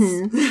up, yes.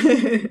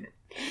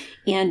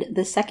 And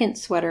the second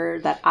sweater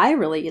that I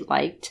really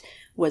liked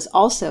was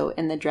also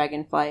in the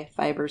Dragonfly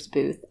Fibers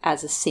booth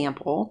as a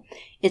sample.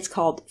 It's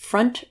called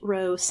Front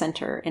Row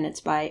Center, and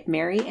it's by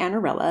Mary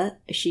Annarella.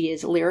 She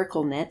is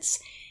Lyrical Knits,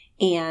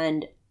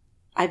 and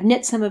I've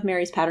knit some of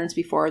Mary's patterns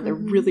before. They're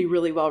really,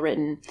 really well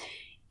written.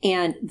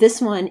 And this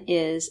one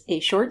is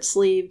a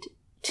short-sleeved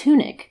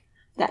tunic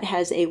that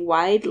has a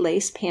wide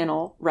lace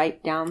panel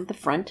right down the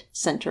front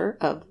center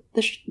of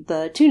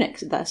the tunic,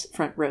 thus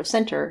Front Row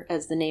Center,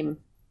 as the name.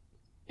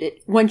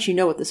 Once you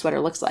know what the sweater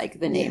looks like,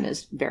 the name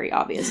is very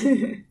obvious.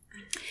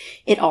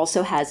 It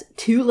also has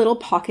 2 little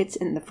pockets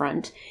in the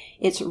front.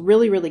 It's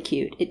really, really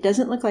cute. It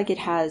doesn't look like it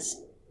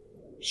has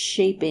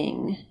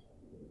shaping,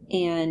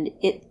 and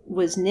it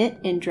was knit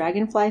in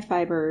Dragonfly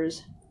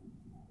Fibers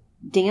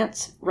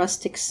Dance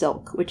Rustic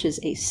Silk, which is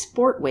a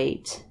sport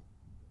weight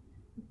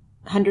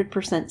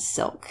 100%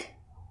 silk.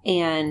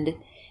 And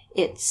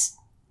it's,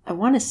 I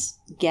want to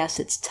guess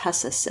it's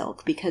Tussa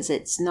silk, because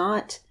it's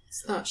not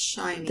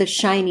shiny. The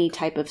shiny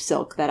type of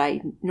silk that I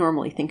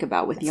normally think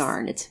about with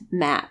yarn. It's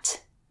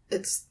matte.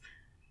 It's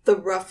the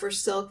rougher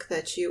silk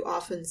that you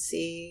often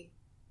see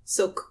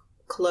silk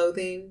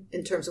clothing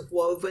in terms of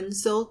woven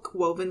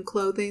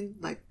clothing,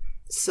 like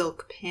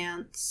silk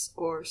pants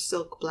or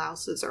silk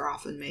blouses are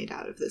often made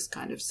out of this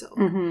kind of silk.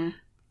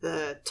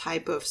 The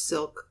type of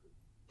silk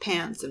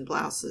pants and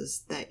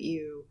blouses that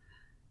you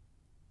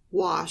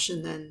wash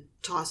and then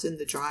toss in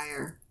the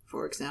dryer,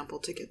 for example,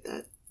 to get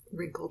that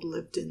wrinkled,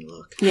 lived-in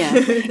look. Yeah.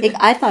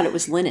 I thought it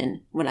was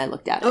linen when I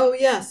looked at it. Oh,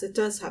 yes, it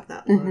does have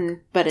that look.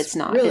 But it's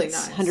not. Really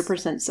it's nice.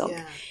 100% silk.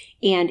 Yeah.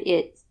 And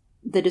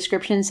the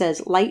description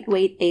says,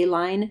 lightweight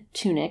A-line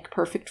tunic,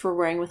 perfect for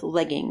wearing with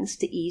leggings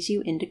to ease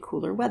you into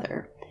cooler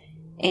weather.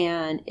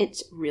 And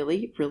it's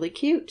really, really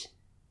cute.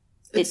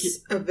 It's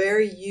a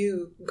very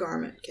you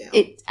garment, Gail.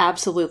 It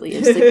absolutely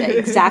is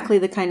exactly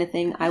the kind of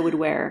thing I would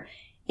wear.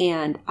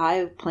 And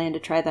I plan to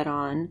try that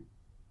on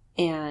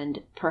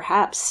and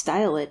perhaps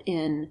style it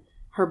in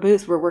her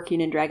booth. We're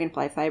working in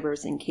Dragonfly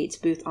Fibers in Kate's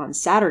booth on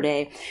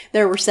Saturday.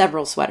 There were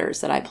several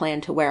sweaters that I plan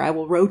to wear. I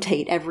will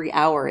rotate every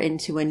hour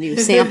into a new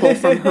sample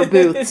from her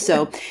booth.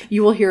 So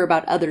you will hear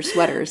about other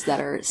sweaters that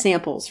are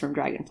samples from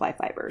Dragonfly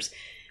Fibers.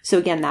 So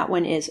again, that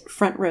one is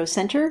Front Row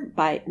Center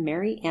by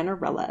Mary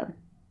Annarella.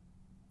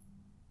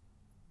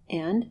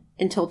 And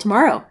until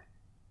tomorrow.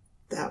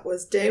 That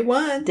was day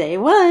 1. Day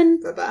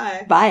 1.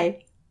 Bye-bye.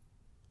 Bye.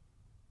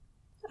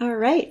 All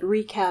right,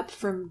 recap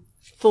from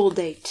full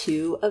day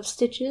 2 of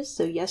Stitches.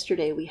 So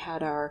yesterday we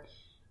had our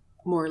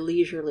more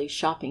leisurely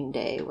shopping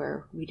day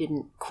where we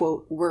didn't,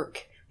 quote,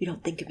 work. We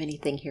don't think of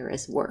anything here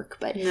as work,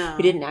 but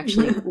we didn't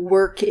actually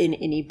work in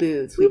any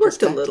booths. We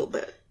worked a little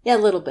bit. Yeah, a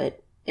little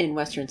bit in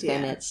Western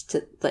Spanets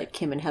to let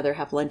Kim and Heather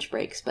have lunch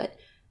breaks, but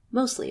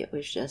mostly it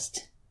was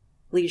just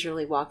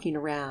leisurely walking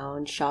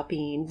around,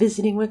 shopping,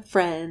 visiting with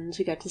friends.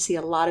 We got to see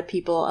a lot of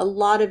people. A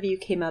lot of you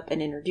came up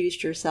and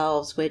introduced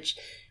yourselves, which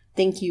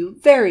thank you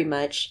very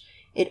much.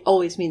 It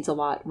always means a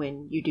lot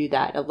when you do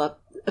that.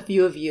 A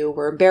few of you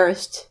were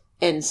embarrassed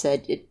and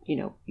said it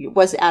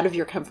was out of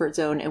your comfort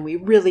zone, and we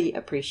really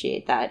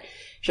appreciate that.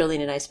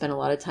 Jolene and I spent a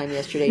lot of time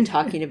yesterday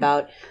talking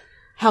about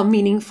how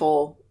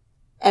meaningful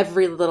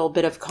every little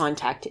bit of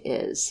contact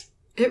is.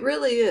 It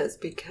really is,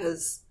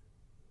 because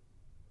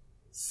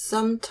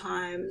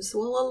sometimes,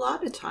 well, a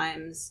lot of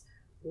times,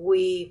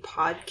 we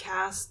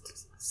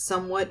podcast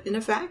somewhat in a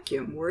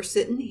vacuum. We're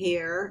sitting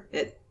here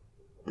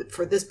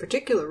for this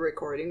particular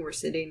recording, we're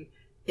sitting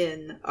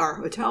in our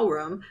hotel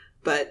room,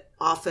 but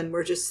often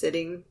we're just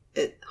sitting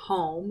at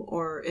home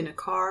or in a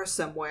car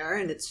somewhere,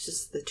 and it's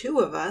just the two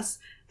of us,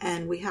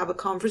 and we have a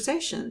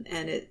conversation,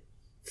 and it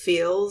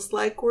feels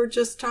like we're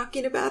just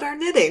talking about our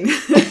knitting.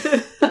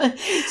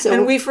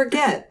 And we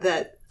forget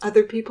that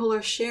other people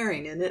are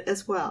sharing in it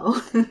as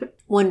well.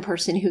 One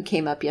person who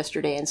came up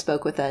yesterday and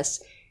spoke with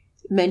us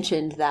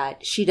mentioned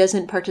that she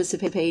doesn't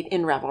participate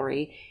in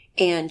Ravelry,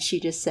 and she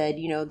just said,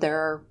 there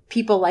are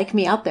people like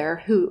me out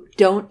there who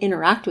don't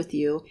interact with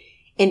you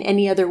in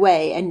any other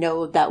way and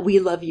know that we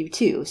love you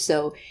too.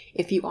 So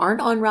if you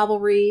aren't on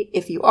Ravelry,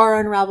 if you are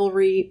on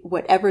Ravelry,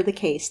 whatever the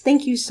case,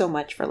 thank you so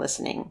much for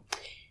listening.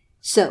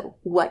 So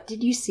what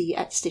did you see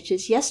at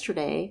Stitches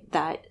yesterday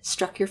that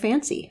struck your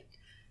fancy?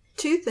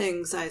 2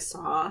 things I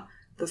saw.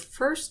 The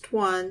first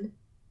one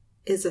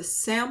is a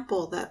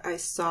sample that I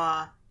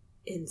saw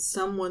in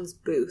someone's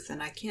booth,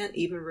 and I can't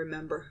even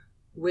remember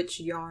which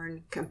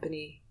yarn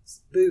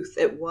company's booth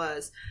it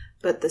was,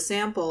 but the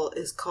sample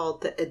is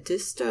called the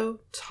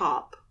Edisto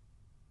Top,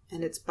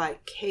 and it's by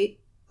Kate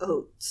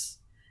Oates.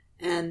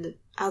 And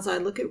as I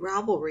look at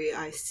Ravelry,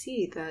 I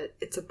see that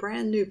it's a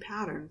brand new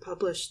pattern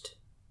published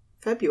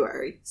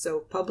February, so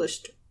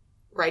published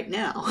right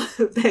now,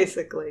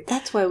 basically.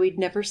 That's why we'd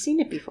never seen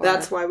it before.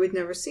 That's why we'd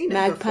never seen it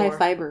Magpie before.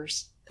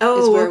 Fibers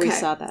is where we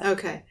saw that.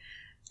 Okay.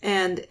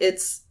 And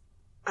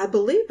I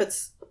believe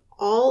it's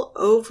all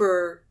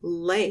over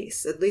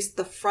lace. At least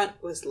the front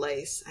was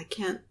lace. I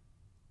can't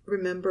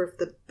remember if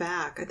the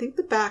back. I think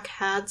the back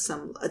had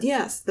some.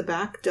 Yes, the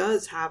back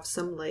does have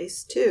some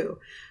lace too.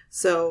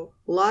 So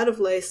a lot of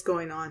lace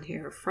going on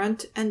here,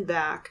 front and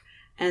back.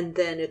 And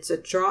then it's a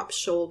drop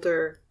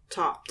shoulder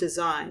top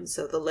design.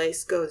 So the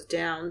lace goes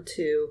down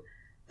to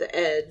the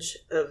edge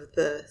of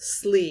the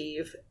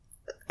sleeve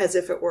as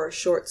if it were a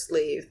short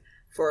sleeve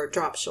for a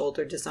drop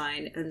shoulder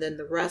design, and then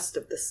the rest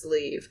of the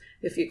sleeve,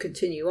 if you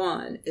continue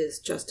on, is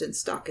just in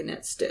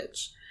stockinette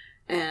stitch.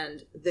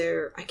 And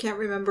I can't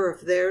remember if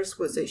theirs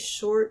was a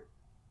short.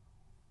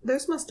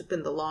 Theirs must have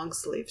been the long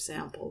sleeve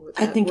sample.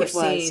 I think it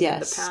was,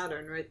 yes. The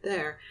pattern right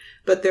there.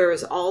 But there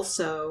is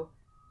also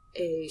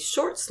a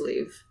short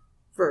sleeve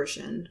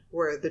version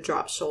where the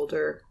drop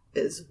shoulder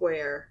is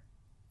where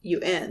you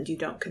end. You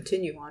don't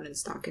continue on in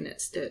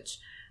stockinette stitch.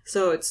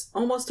 So it's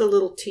almost a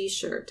little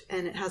t-shirt,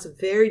 and it has a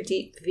very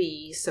deep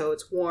V, so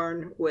it's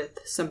worn with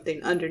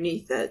something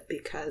underneath it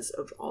because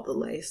of all the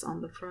lace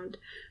on the front.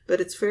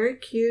 But it's very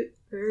cute,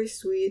 very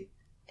sweet.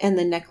 And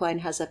the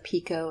neckline has a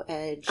picot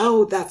edge.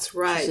 Oh, that's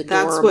right.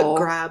 That's what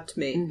grabbed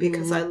me,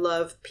 because I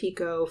love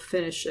picot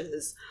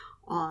finishes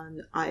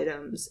on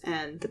items.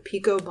 And the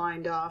picot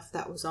bind-off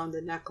that was on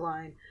the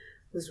neckline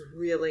was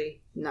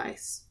really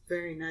nice.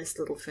 Very nice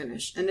little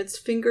finish. And it's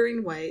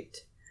fingering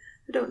weight.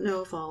 I don't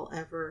know if I'll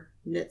ever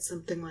knit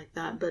something like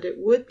that, but it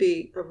would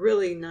be a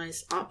really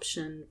nice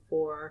option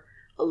for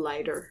a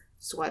lighter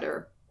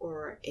sweater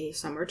or a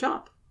summer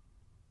top.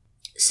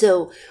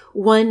 So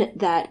one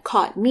that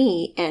caught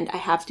me, and I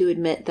have to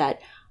admit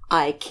that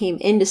I came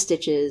into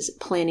Stitches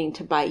planning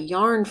to buy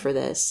yarn for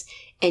this,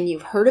 and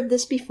you've heard of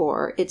this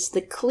before. It's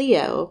the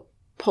Cleo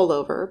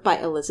pullover by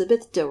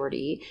Elizabeth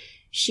Doherty.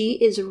 She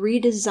is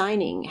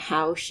redesigning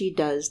how she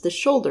does the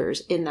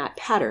shoulders in that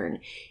pattern.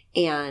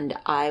 And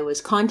I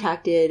was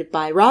contacted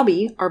by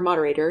Robbie, our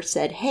moderator,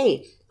 said,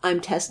 hey, I'm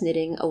test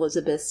knitting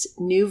Elizabeth's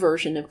new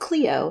version of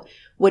Cleo.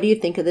 What do you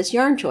think of this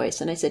yarn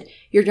choice? And I said,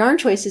 your yarn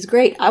choice is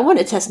great. I want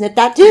to test knit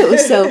that too.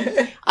 So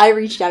I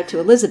reached out to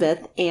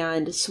Elizabeth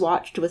and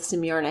swatched with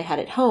some yarn I had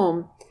at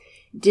home.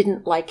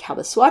 Didn't like how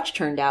the swatch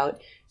turned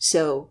out.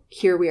 So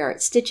here we are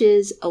at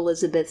Stitches.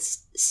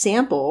 Elizabeth's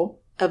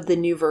sample of the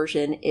new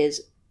version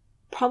is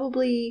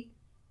probably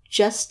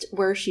just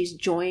where she's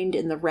joined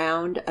in the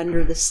round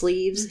under the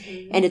sleeves,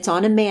 and it's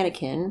on a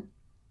mannequin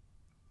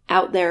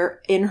out there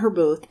in her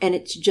booth, and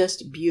it's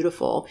just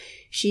beautiful.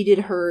 She did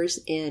hers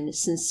in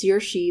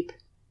Sincere Sheep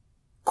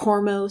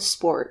Cormo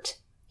Sport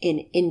in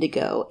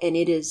indigo, and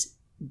it is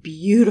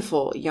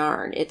beautiful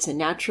yarn. It's a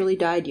naturally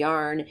dyed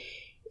yarn.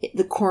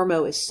 the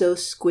Cormo is so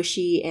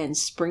squishy and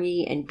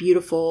springy and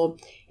beautiful,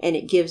 and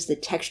it gives the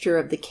texture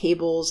of the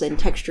cables and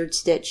textured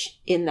stitch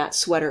in that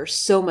sweater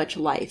so much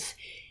life.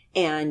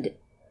 And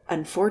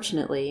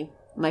unfortunately,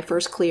 my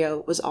first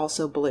Cleo was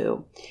also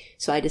blue.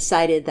 So I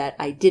decided that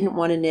I didn't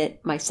want to knit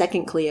my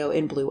second Cleo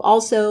in blue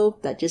also.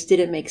 That just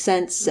didn't make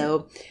sense.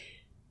 So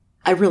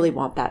I really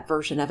want that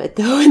version of it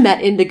though. And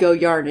that indigo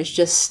yarn is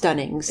just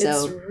stunning.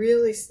 So it's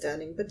really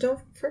stunning. But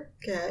don't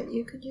forget,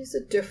 you could use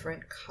a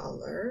different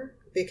color,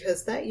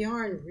 because that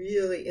yarn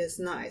really is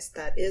nice.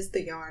 That is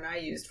the yarn I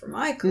used for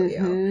my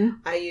Cleo. Mm-hmm.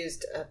 I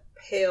used a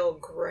pale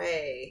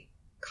gray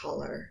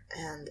color,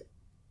 and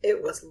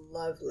it was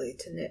lovely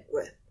to knit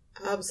with.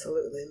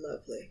 Absolutely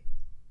lovely.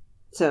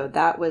 So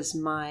that was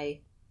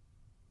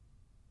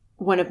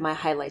one of my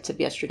highlights of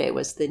yesterday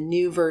was the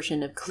new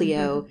version of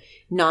Cleo,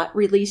 not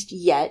released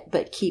yet,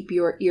 but keep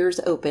your ears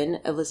open.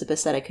 Elizabeth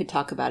said I could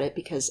talk about it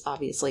because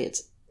obviously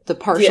it's the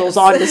partials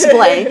on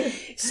display.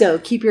 So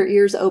keep your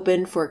ears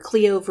open for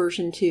Cleo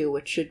version 2,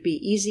 which should be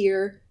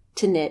easier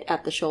to knit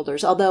at the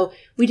shoulders. Although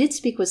we did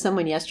speak with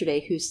someone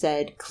yesterday who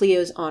said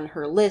Cleo's on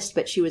her list,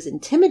 but she was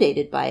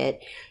intimidated by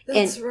it.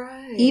 That's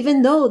right.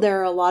 Even though there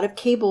are a lot of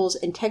cables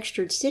and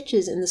textured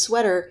stitches in the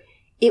sweater,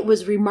 it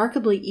was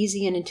remarkably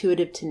easy and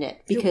intuitive to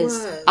knit,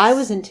 because I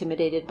was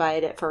intimidated by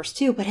it at first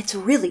too, but it's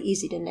really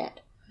easy to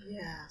knit.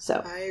 Yeah,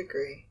 so I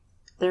agree.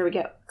 There we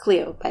go.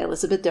 Cleo by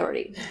Elizabeth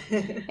Doherty.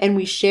 And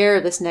we share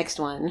this next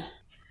one.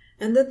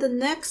 And then the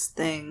next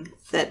thing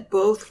that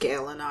both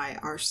Gail and I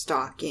are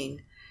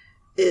stocking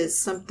is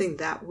something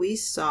that we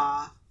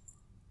saw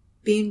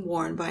being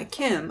worn by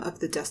Kim of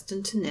the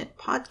Destined to Knit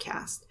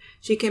podcast.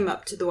 She came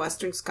up to the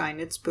Western Sky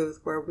Knits booth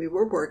where we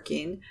were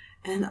working,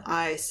 and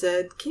I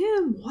said,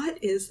 Kim,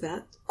 what is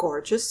that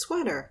gorgeous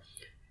sweater?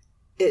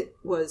 It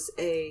was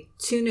a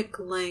tunic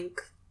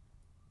length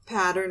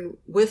pattern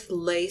with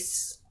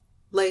lace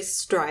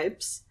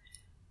stripes,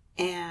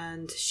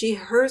 and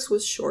hers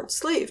was short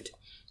sleeved.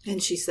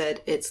 And she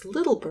said, it's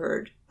Little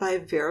Bird by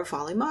Vera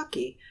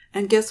Valimaki.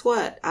 And guess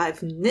what?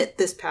 I've knit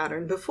this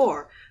pattern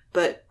before,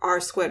 but our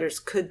sweaters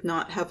could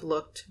not have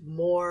looked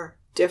more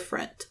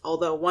different.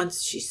 Although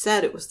once she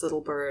said it was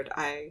Little Bird,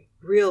 I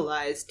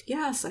realized,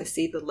 yes, I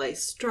see the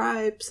lace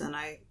stripes and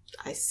I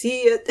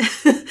see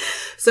it.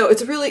 So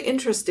it's really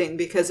interesting,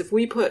 because if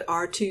we put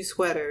our two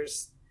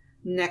sweaters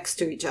next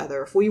to each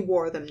other, if we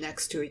wore them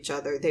next to each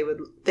other,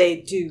 they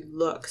do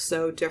look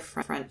so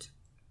different.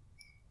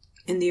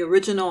 In the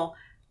original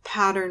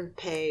pattern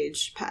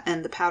page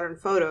and the pattern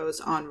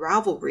photos on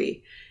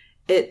Ravelry,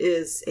 it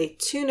is a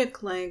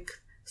tunic length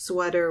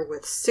sweater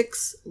with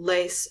 6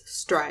 lace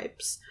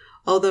stripes.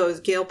 Although, as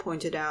Gail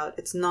pointed out,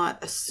 it's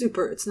not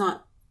super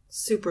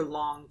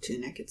long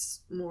tunic.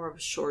 It's more of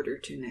a shorter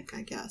tunic,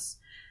 I guess.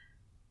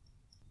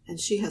 And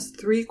she has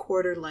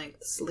 3/4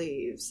 length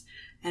sleeves.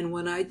 And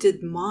when I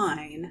did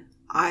mine,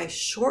 I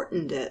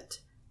shortened it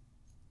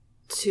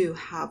to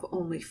have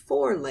only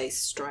 4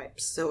 lace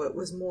stripes. So it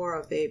was more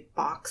of a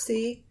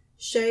boxy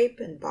shape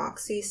and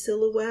boxy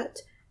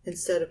silhouette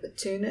instead of a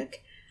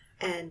tunic.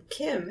 And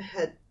Kim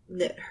had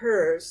knit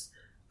hers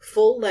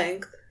full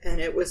length, and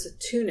it was a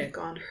tunic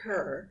on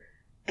her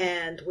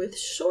and with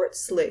short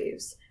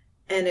sleeves.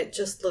 And it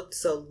just looked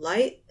so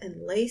light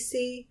and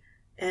lacy.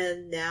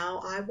 And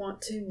now I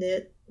want to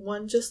knit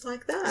one just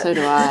like that. So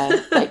do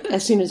I. Like,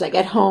 as soon as I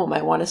get home,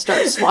 I want to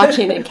start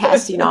swatching and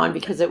casting on,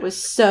 because it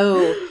was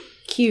so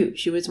cute.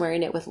 She was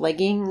wearing it with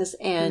leggings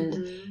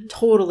and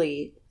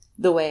totally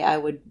the way I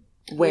would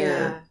wear.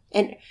 Yeah.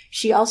 And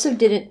she also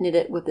didn't knit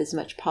it with as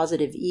much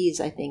positive ease,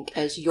 I think,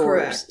 as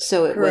yours. Correct.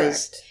 So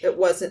it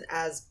wasn't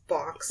as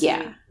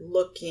boxy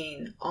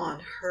looking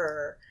on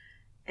her.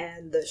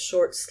 And the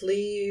short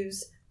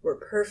sleeves were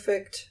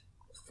perfect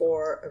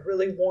for a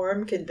really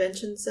warm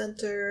convention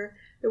center.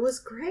 It was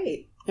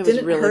great. It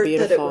was really hurt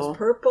beautiful. That it was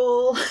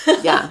purple.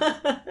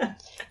 Yeah.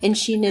 And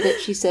she knit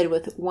it, she said,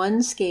 with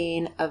one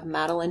skein of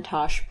Madeline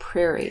Tosh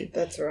Prairie.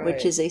 That's right.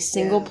 Which is a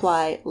single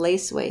ply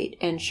lace weight.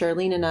 And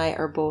Charlene and I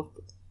are both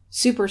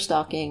super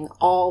stocking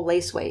all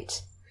lace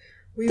weight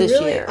this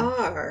year. We really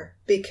are,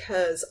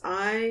 because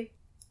I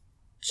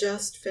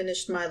just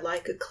finished my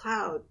Like a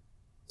Cloud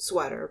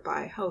sweater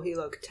by Joji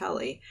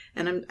Locatelli,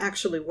 and I'm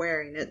actually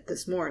wearing it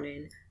this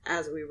morning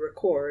as we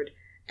record,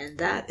 and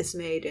that is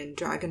made in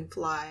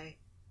dragonfly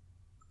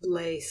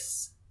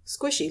lace,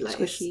 squishy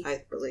lace,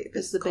 I believe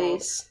is the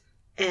base.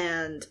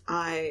 And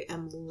I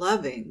am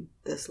loving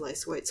this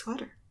lace weight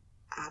sweater.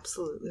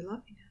 Absolutely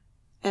loving it.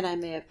 And I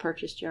may have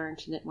purchased yarn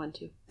to knit one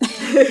too.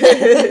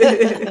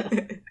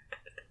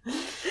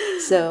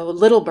 So,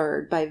 Little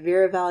Bird by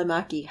Vera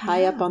Valimaki,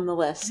 high up on the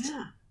list.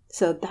 Yeah.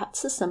 So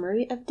that's the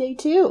summary of day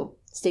 2.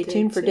 Stay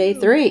tuned for day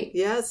 3.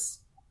 Yes.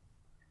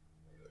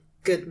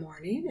 Good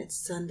morning. It's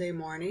Sunday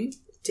morning,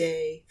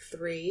 day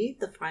 3,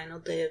 the final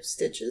day of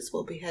stitches.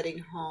 We'll be heading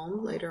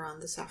home later on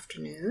this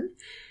afternoon.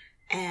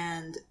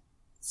 And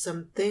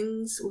some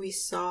things we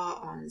saw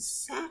on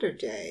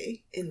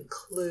Saturday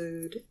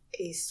include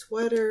a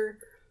sweater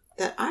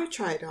that I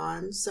tried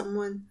on.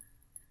 Someone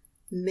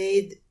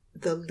made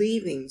the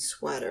leaving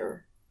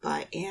sweater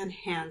by Ann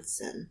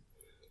Hansen.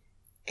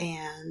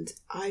 And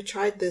I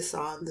tried this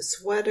on. The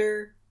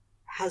sweater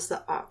has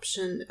the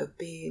option of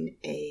being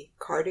a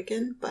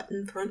cardigan,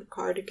 button front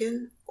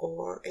cardigan,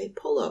 or a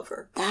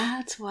pullover.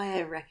 That's why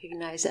I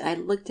recognize it. I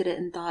looked at it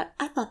and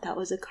I thought that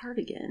was a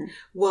cardigan.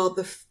 Well,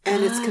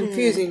 it's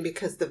confusing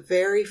because the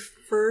very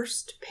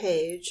first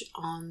page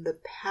on the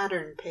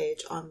pattern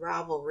page on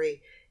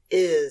Ravelry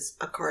is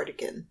a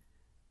cardigan.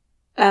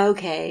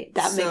 Okay,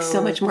 that makes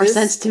so much more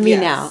sense to me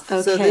now.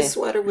 Okay. So this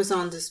sweater was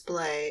on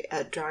display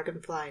at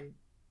Dragonfly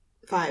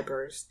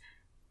Fibers,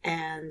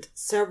 and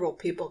several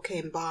people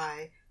came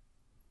by,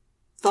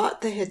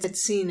 thought they had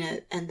seen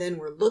it, and then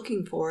were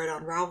looking for it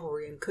on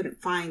Ravelry and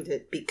couldn't find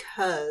it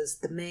because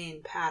the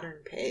main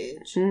pattern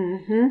page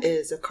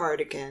is a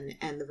cardigan,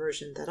 and the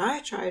version that I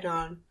tried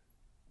on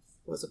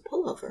was a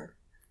pullover.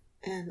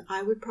 And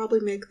I would probably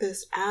make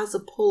this as a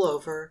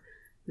pullover,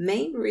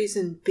 main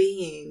reason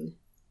being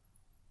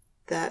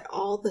that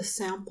all the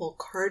sample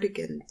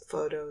cardigan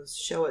photos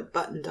show it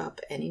buttoned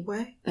up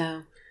anyway.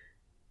 Oh.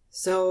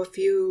 So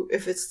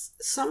if it's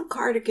some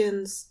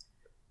cardigans,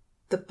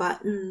 the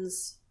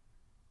buttons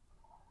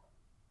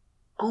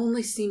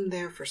only seem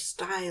there for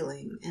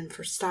styling and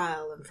for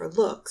style and for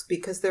looks,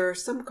 because there are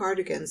some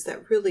cardigans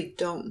that really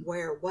don't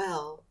wear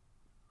well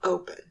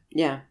open.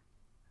 Yeah.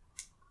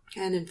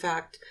 And in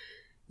fact,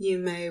 you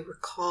may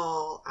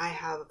recall I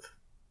have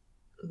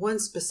one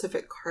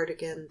specific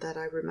cardigan that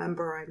I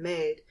remember I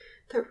made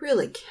that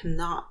really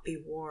cannot be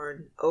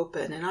worn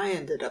open, and I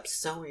ended up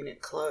sewing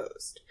it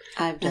closed.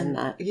 I've done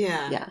that.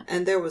 Yeah.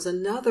 And there was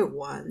another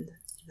one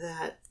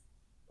that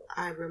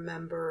I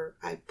remember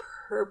I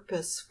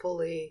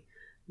purposefully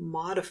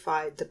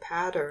modified the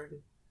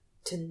pattern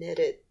to knit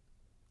it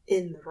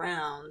in the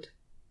round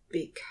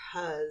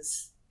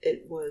because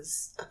it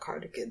was a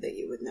cardigan that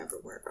you would never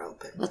wear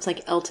open. That's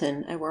like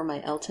Elton. I wore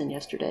my Elton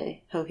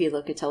yesterday, Joji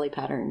Locatelli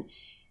pattern,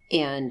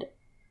 and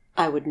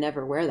I would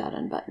never wear that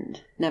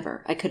unbuttoned.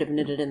 Never. I could have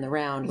knitted in the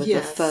round with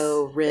the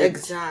faux ribbed.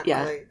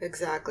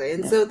 Exactly.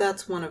 And so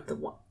that's one of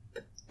the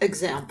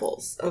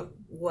examples of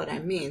what I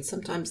mean.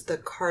 Sometimes the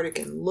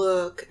cardigan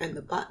look and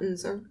the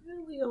buttons are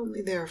really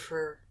only there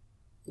for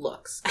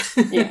looks.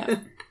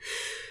 Yeah.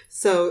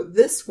 So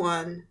this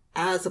one,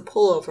 as a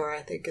pullover,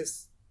 I think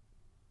is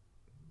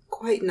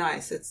quite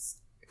nice. It's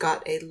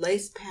got a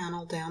lace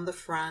panel down the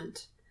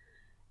front,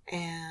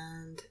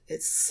 and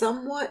it's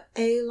somewhat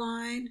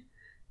A-line.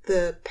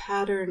 The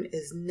pattern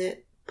is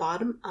knit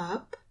bottom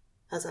up.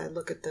 As I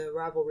look at the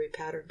Ravelry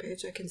pattern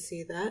page, I can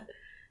see that.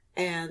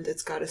 And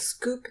it's got a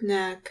scoop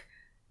neck.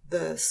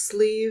 The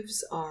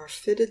sleeves are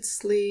fitted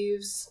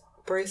sleeves.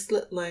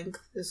 Bracelet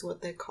length is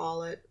what they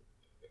call it.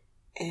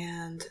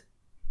 And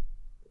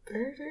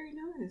very, very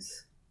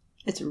nice.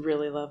 It's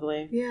really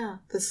lovely. Yeah.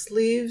 The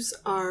sleeves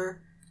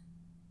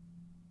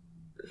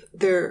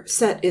they're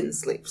set in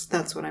sleeves.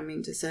 That's what I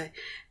mean to say.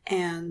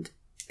 And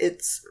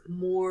it's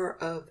more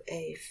of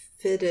a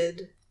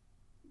fitted,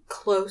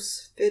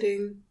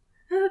 close-fitting.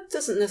 It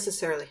doesn't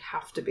necessarily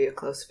have to be a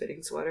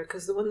close-fitting sweater,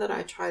 because the one that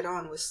I tried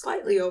on was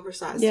slightly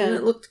oversized, and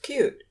it looked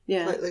cute.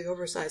 Yeah. Slightly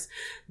oversized.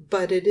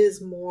 But it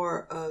is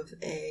more of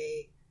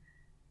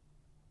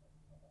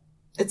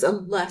it's a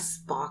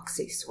less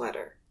boxy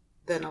sweater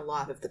than a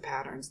lot of the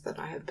patterns that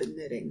I have been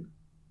knitting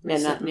recently.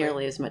 And not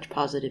nearly as much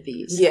positive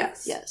ease.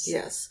 Yes.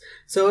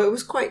 So it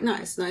was quite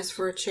nice. Nice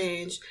for a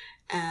change.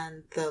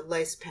 And the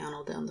lace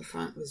panel down the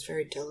front was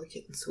very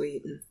delicate and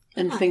sweet.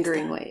 And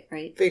fingering weight,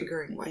 right?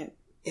 Fingering weight,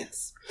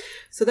 yes.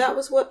 So that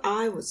was what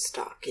I was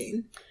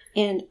stocking.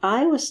 And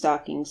I was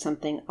stocking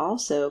something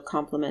also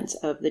compliments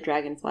of the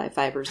Dragonfly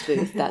Fibers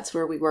booth. That's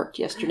where we worked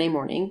yesterday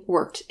morning.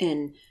 Worked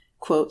in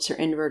quotes or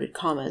inverted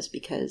commas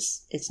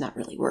because it's not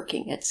really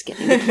working. It's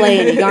getting to play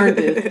in a yarn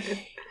booth.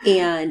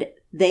 And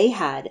they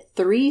had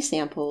 3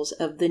 samples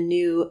of the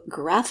new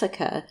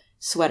Graphica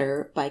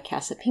sweater by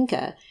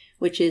Casapinka,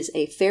 which is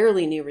a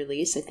fairly new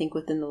release, I think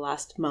within the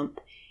last month.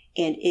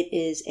 And it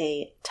is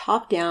a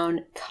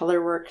top-down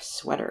Colorwork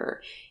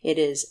sweater. It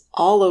is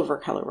all over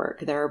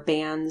Colorwork. There are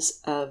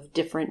bands of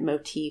different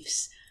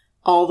motifs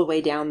all the way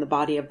down the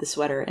body of the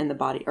sweater and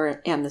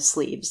the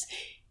sleeves.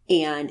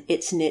 And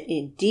it's knit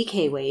in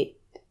DK weight.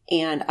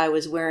 And I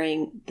was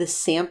wearing the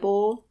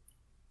sample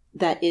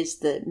that is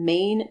the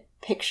main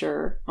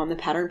picture on the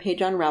pattern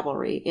page on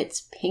Ravelry.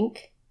 It's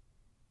pink.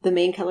 The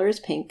main color is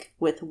pink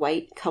with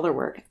white color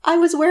work. I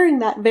was wearing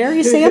that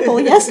very sample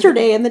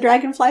yesterday in the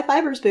Dragonfly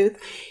Fibers booth.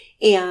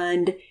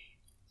 And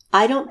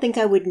I don't think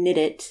I would knit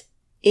it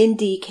in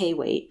DK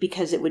weight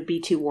because it would be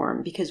too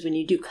warm. Because when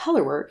you do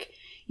color work,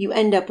 you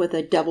end up with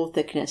a double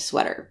thickness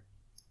sweater.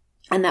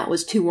 And that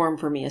was too warm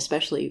for me,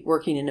 especially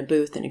working in a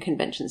booth in a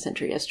convention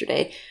center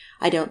yesterday.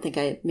 I don't think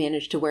I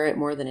managed to wear it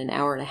more than an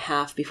hour and a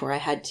half before I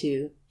had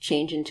to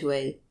change into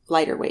a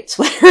lighter weight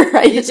sweater.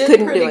 I just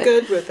couldn't do it. You did pretty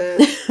good with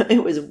it.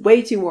 It was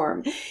way too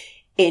warm.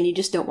 And you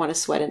just don't want to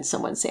sweat in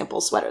someone's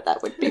sample sweater.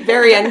 That would be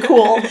very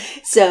uncool.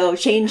 So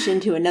changed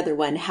into another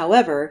one.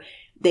 However,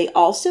 they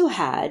also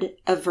had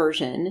a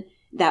version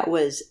that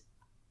was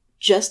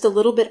just a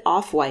little bit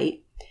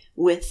off-white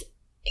with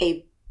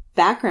a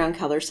background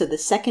color, so the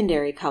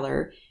secondary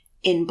color,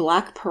 in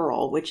Black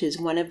Pearl, which is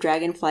one of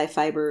Dragonfly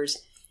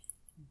Fiber's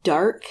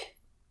dark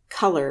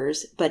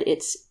colors, but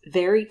it's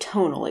very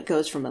tonal. It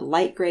goes from a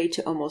light gray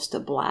to almost a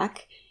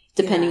black,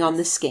 depending on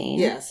the skein.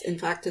 Yes. In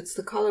fact, it's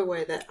the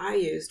colorway that I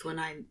used when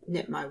I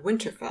knit my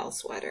Winterfell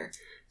sweater.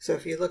 So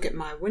if you look at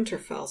my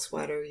Winterfell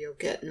sweater, you'll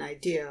get an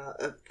idea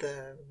of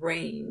the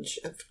range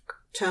of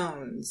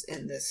tones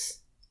in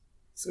this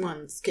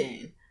one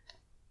skein.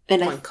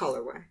 And one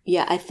colorway.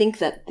 Yeah, I think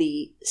that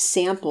the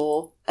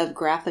sample of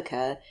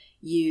Graphica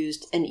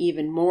used an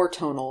even more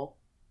tonal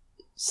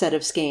set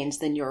of skeins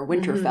than your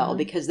Winterfell,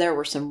 because there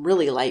were some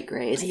really light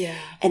grays. Yeah.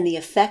 And the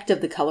effect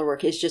of the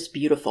colorwork is just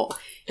beautiful.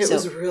 It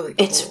was really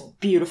cool. It's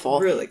beautiful.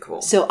 Really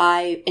cool. So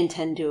I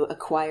intend to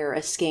acquire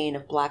a skein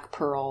of Black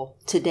Pearl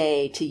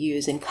today to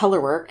use in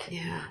colorwork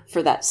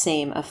for that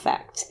same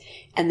effect.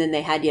 And then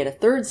they had yet a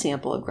third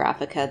sample of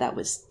Graphica that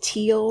was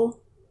teal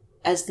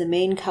as the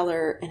main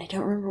color, and I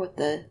don't remember what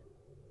the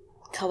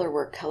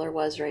colorwork color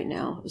was right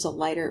now. It was a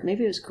lighter,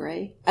 maybe it was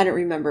gray. I don't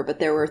remember, but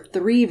there were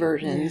 3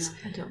 versions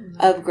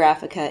of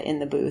Graphica in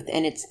the booth,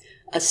 and it's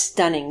a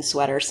stunning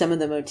sweater. Some of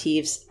the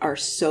motifs are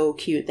so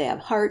cute. They have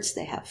hearts,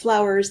 they have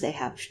flowers, they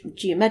have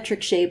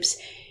geometric shapes,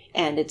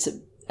 and it's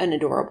an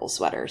adorable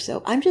sweater.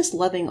 So I'm just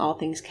loving all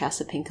things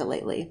Casapinka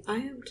lately. I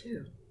am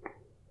too.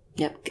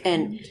 Yep,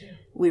 and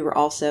we were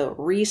also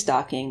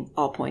restocking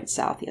All Points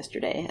South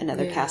yesterday,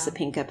 another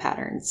Casapinka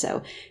pattern.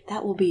 So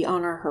that will be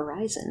on our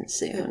horizon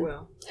soon. It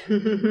will.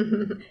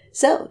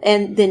 So,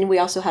 and then we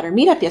also had our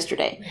meetup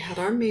yesterday. We had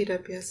our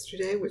meetup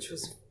yesterday, which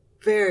was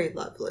very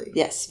lovely.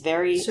 Yes,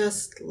 very.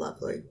 Just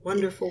lovely.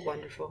 Wonderful,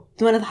 wonderful.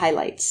 It's one of the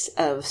highlights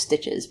of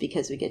Stitches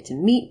because we get to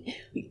meet.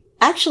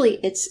 Actually,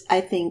 it's,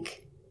 I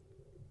think,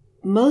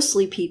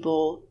 mostly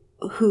people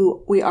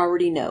who we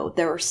already know.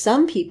 There are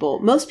some people,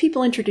 most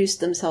people introduced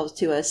themselves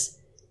to us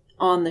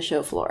on the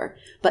show floor,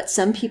 but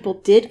some people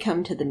did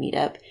come to the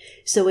meetup.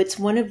 So it's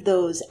one of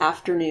those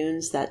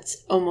afternoons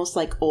that's almost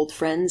like old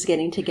friends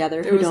getting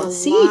together who don't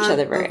see each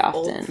other very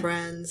often. Old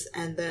friends,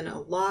 and then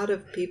a lot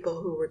of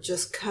people who were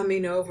just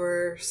coming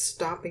over,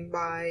 stopping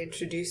by,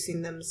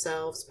 introducing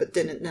themselves, but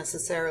didn't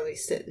necessarily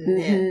sit and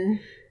knit.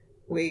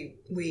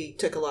 We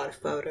took a lot of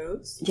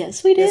photos.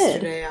 Yes, we did.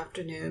 Yesterday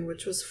afternoon,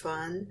 which was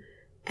fun.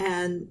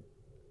 And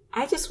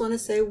I just want to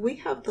say we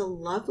have the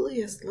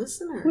loveliest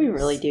listeners. We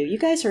really do. You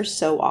guys are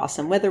so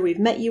awesome. Whether we've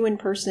met you in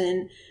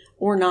person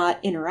or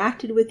not,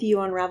 interacted with you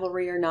on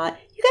Ravelry or not,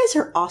 you guys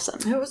are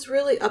awesome. It was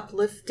really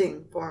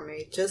uplifting for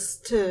me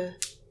just to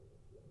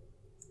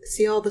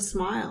see all the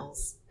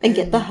smiles. And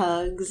get the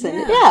hugs.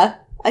 And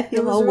I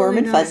feel all warm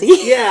and fuzzy.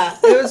 Yeah,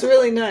 it was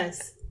really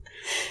nice.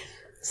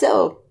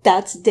 So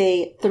that's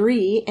day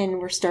 3, and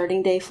we're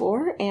starting day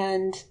 4,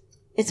 and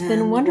it's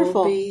been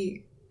wonderful. We'll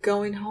be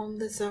going home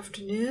this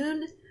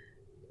afternoon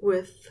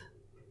with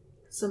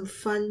some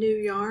fun new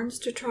yarns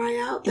to try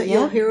out that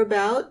you'll hear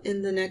about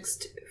in the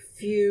next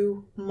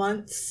few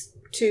months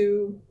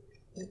to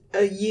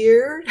a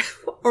year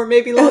or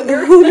maybe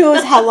longer. Who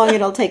knows how long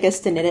it'll take us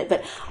to knit it,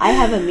 but I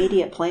have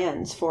immediate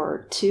plans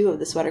for 2 of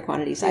the sweater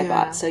quantities I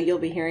bought, so you'll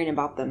be hearing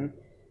about them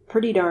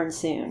pretty darn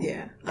soon.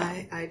 Yeah,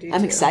 I do.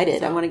 I'm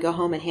excited. So. I want to go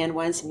home and hand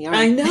wind some yarn.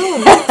 I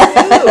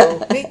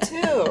know, me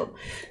too.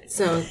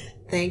 So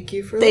thank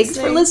you for listening. Thanks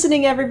for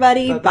listening,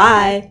 everybody.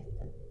 Bye.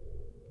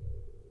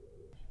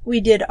 We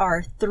did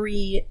our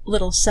 3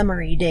 little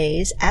summary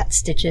days at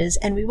Stitches,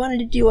 and we wanted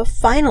to do a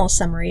final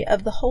summary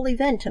of the whole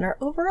event and our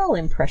overall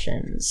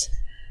impressions.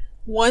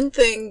 One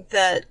thing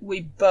that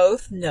we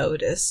both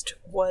noticed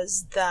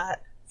was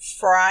that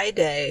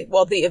Friday,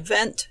 the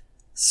event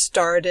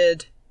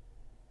started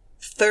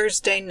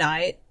Thursday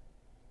night.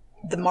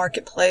 The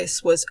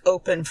marketplace was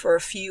open for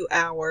a few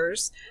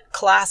hours.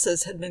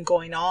 Classes had been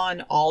going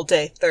on all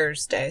day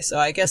Thursday. So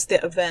I guess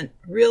the event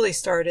really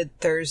started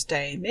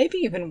Thursday, maybe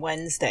even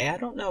Wednesday. I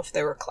don't know if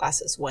there were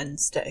classes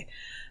Wednesday,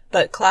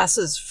 but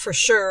classes for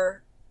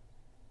sure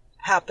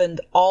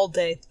happened all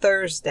day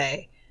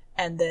Thursday.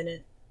 And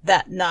then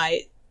that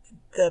night,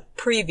 the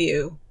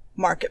preview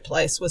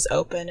marketplace was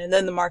open. And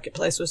then the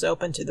marketplace was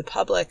open to the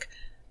public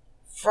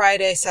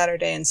Friday,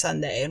 Saturday, and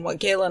Sunday. And what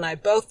Gayla and I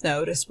both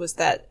noticed was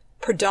that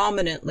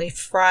predominantly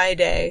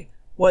Friday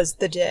was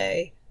the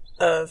day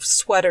of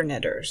sweater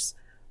knitters,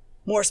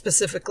 more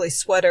specifically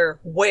sweater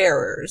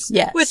wearers,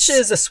 which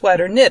is a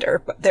sweater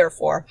knitter, but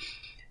therefore.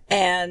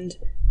 And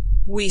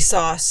we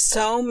saw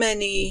so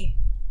many,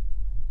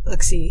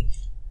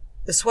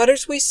 the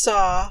sweaters we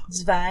saw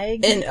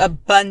Zweig in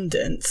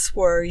abundance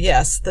were,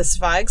 the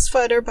Zweig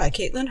sweater by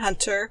Caitlin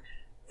Hunter,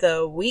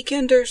 the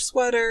Weekender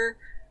sweater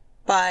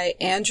by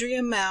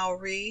Andrea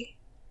Mowry.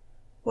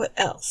 What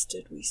else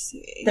did we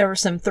see? There were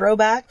some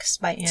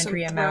throwbacks by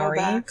Andrea Mowry.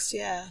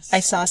 Yes. I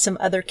saw some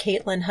other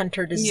Caitlin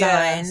Hunter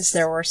designs. Yes.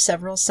 There were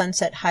several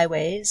Sunset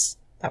Highways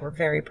that were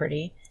very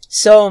pretty.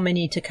 So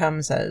many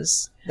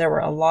Tecumsehs. There were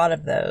a lot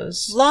of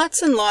those.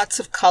 Lots and lots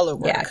of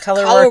colorwork. Yeah,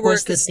 colorwork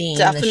was the theme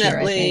definitely this year,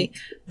 I think.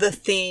 The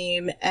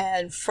theme.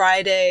 And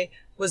Friday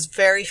was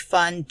very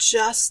fun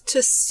just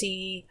to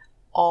see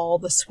all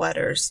the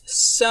sweaters.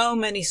 So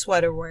many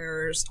sweater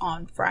wearers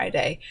on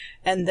Friday.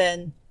 And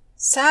then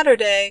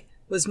Saturday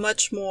was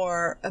much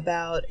more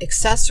about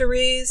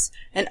accessories.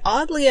 And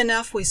oddly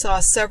enough, we saw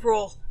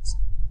several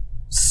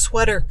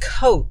sweater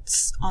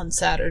coats on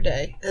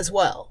Saturday as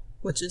well,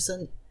 which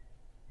isn't,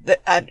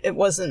 it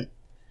wasn't,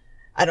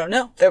 I don't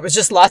know. There was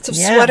just lots of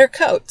sweater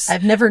coats.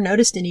 I've never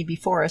noticed any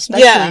before,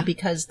 especially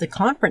because the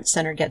conference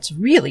center gets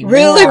really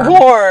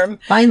warm.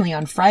 Finally,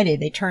 on Friday,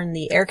 they turned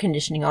the air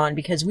conditioning on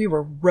because we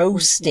were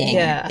roasting.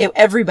 Yeah.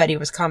 Everybody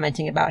was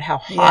commenting about how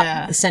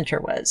hot the center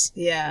was.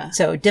 Yeah.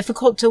 So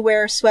difficult to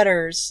wear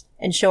sweaters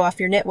and show off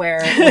your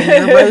knitwear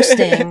when you're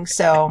roasting.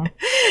 So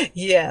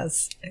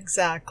yes,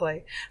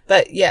 exactly.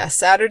 But yeah,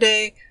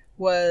 Saturday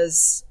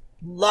was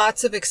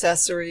lots of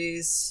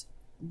accessories,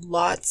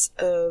 lots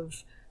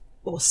of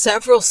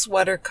several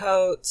sweater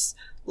coats,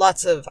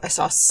 I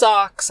saw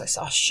socks, I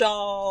saw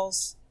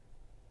shawls.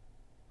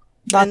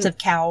 Lots of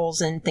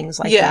cowls and things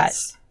like that.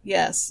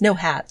 Yes. No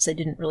hats. I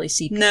didn't really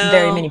see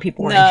very many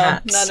people wearing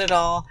hats. None at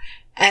all.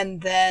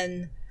 And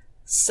then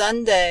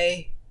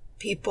Sunday,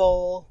 it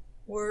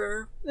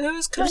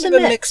was kind of a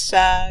mixed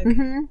bag.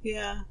 Mm-hmm.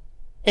 Yeah.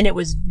 And it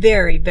was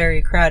very,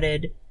 very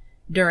crowded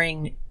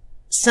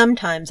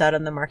sometimes out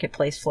on the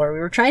marketplace floor. We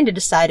were trying to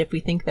decide if we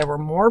think there were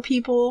more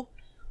people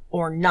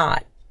or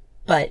not.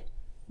 But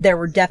there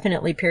were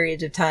definitely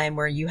periods of time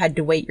where you had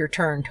to wait your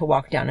turn to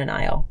walk down an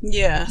aisle.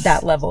 Yes.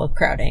 That level of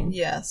crowding.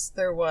 Yes,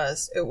 there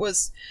was. It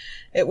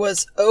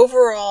was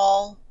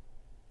overall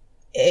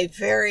a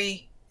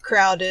very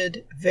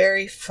crowded,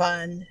 very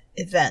fun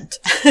event.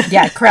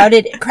 Yeah,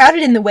 crowded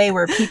in the way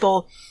where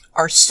people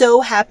are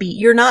so happy.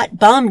 You're not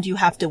bummed you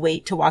have to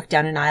wait to walk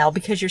down an aisle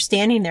because you're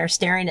standing there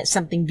staring at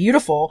something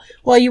beautiful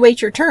while you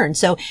wait your turn.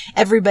 So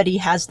everybody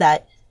has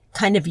that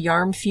kind of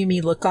yarm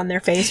fumey look on their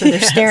face where they're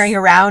staring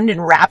around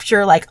in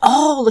rapture like,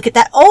 oh, look at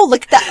that. Oh,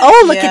 look at that.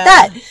 Oh, look at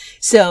that.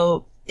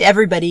 So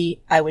everybody,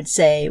 I would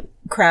say,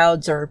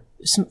 crowds or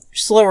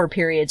slower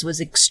periods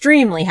was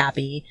extremely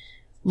happy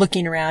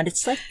looking around.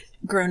 It's like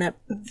grown-up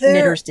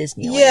knitters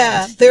Disneyland.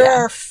 Yeah, there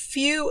are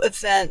few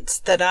events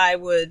that I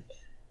would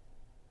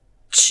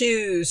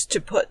choose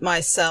to put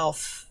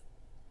myself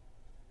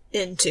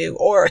into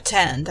or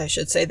attend, I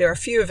should say. There are a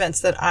few events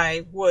that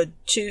I would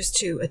choose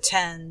to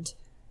attend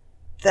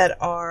that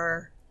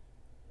are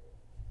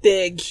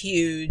big,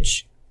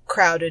 huge,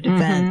 crowded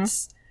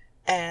events.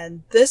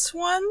 And this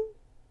one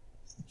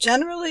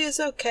generally is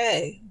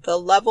okay. The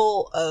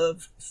level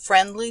of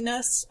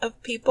friendliness of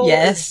people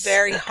is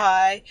very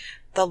high.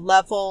 The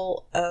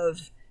level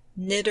of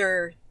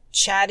knitter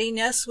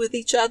chattiness with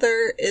each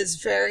other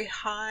is very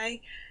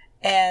high.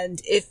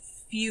 And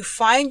if you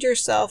find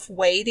yourself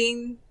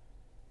waiting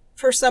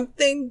for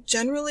something,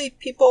 generally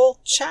people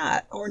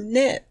chat or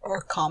knit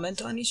or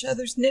comment on each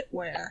other's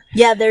knitwear.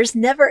 Yeah,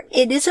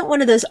 it isn't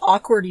one of those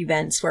awkward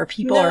events where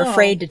people are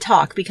afraid to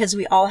talk because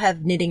we all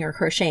have knitting or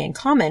crochet in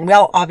common. We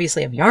all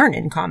obviously have yarn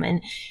in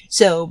common.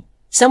 So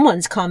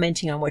someone's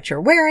commenting on what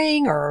you're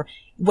wearing or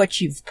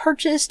what you've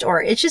purchased,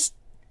 or it's just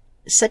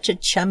such a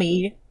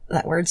chummy,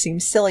 that word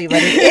seems silly,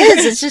 but it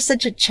is. It's just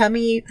such a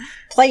chummy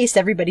place.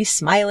 Everybody's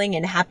smiling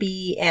and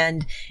happy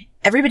and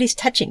everybody's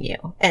touching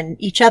you and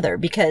each other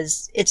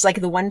because it's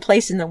like the one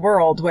place in the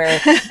world where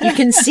you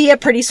can see a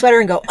pretty sweater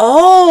and go,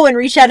 oh, and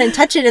reach out and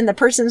touch it. And the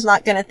person's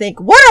not going to think,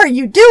 what are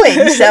you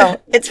doing? So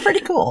it's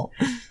pretty cool.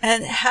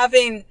 And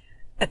having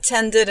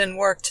attended and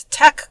worked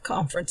tech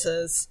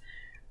conferences,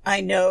 I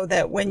know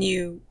that when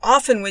you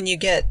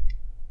get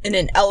in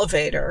an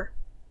elevator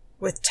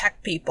with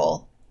tech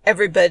people,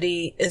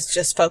 everybody is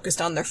just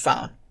focused on their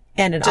phone.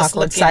 And an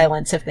awkward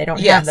silence if they don't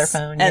have their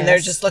phone. And they're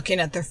just looking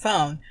at their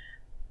phone.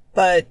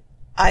 But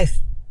I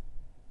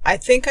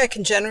think I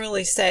can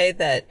generally say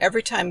that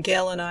every time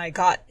Gail and I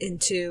got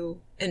into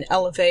an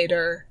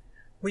elevator,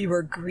 we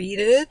were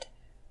greeted.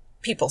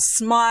 People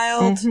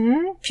smiled.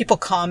 People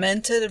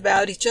commented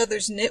about each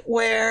other's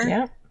knitwear.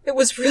 Yep. It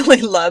was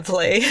really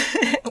lovely.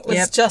 It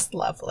was just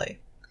lovely.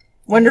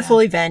 Wonderful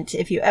event.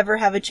 If you ever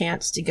have a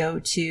chance to go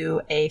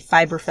to a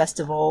fiber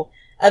festival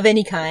of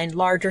any kind,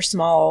 large or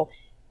small,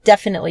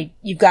 definitely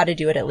you've got to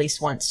do it at least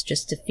once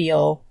just to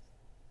feel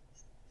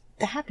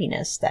the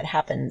happiness that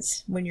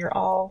happens when you're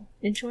all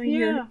enjoying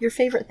your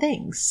favorite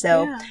things.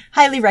 So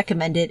highly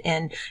recommend it.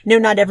 And no,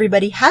 not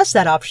everybody has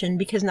that option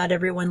because not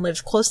everyone lives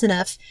close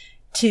enough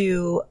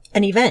to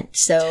an event.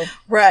 So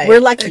we're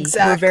lucky.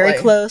 Exactly. We're very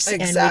close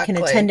and we can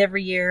attend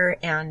every year.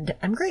 And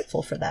I'm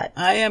grateful for that.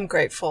 I am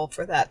grateful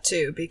for that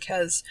too,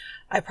 because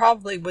I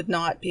probably would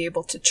not be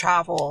able to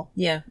travel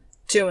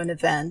to an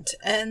event.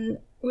 And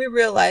we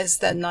realize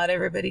that not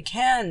everybody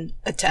can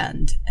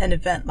attend an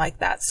event like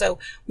that. So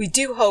we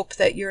do hope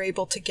that you're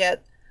able to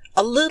get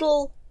a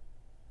little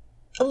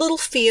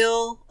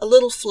feel, a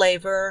little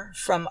flavor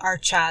from our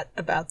chat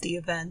about the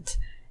event.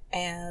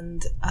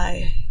 And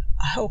I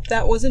hope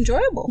that was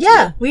enjoyable.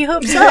 Yeah, we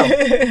hope so.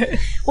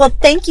 Well,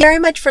 thank you very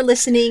much for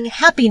listening.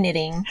 Happy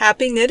knitting.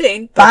 Happy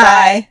knitting.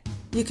 Bye.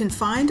 You can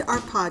find our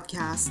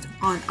podcast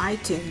on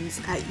iTunes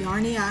at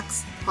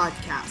Yarniacs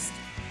Podcast.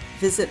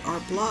 Visit our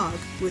blog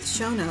with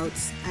show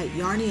notes at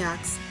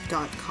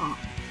yarniacs.com.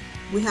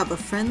 We have a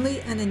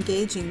friendly and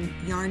engaging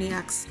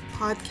Yarniacs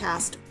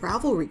podcast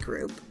Ravelry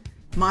group.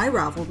 My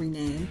Ravelry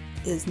name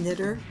is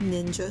Knitter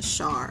Ninja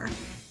Shar.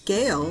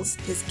 Gail's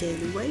is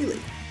Gaily Whaley.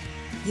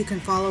 You can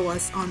follow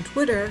us on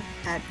Twitter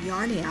at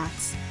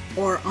Yarniacs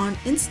or on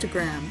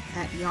Instagram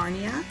at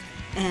Yarniac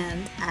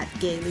and at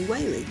Gaily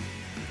Whaley.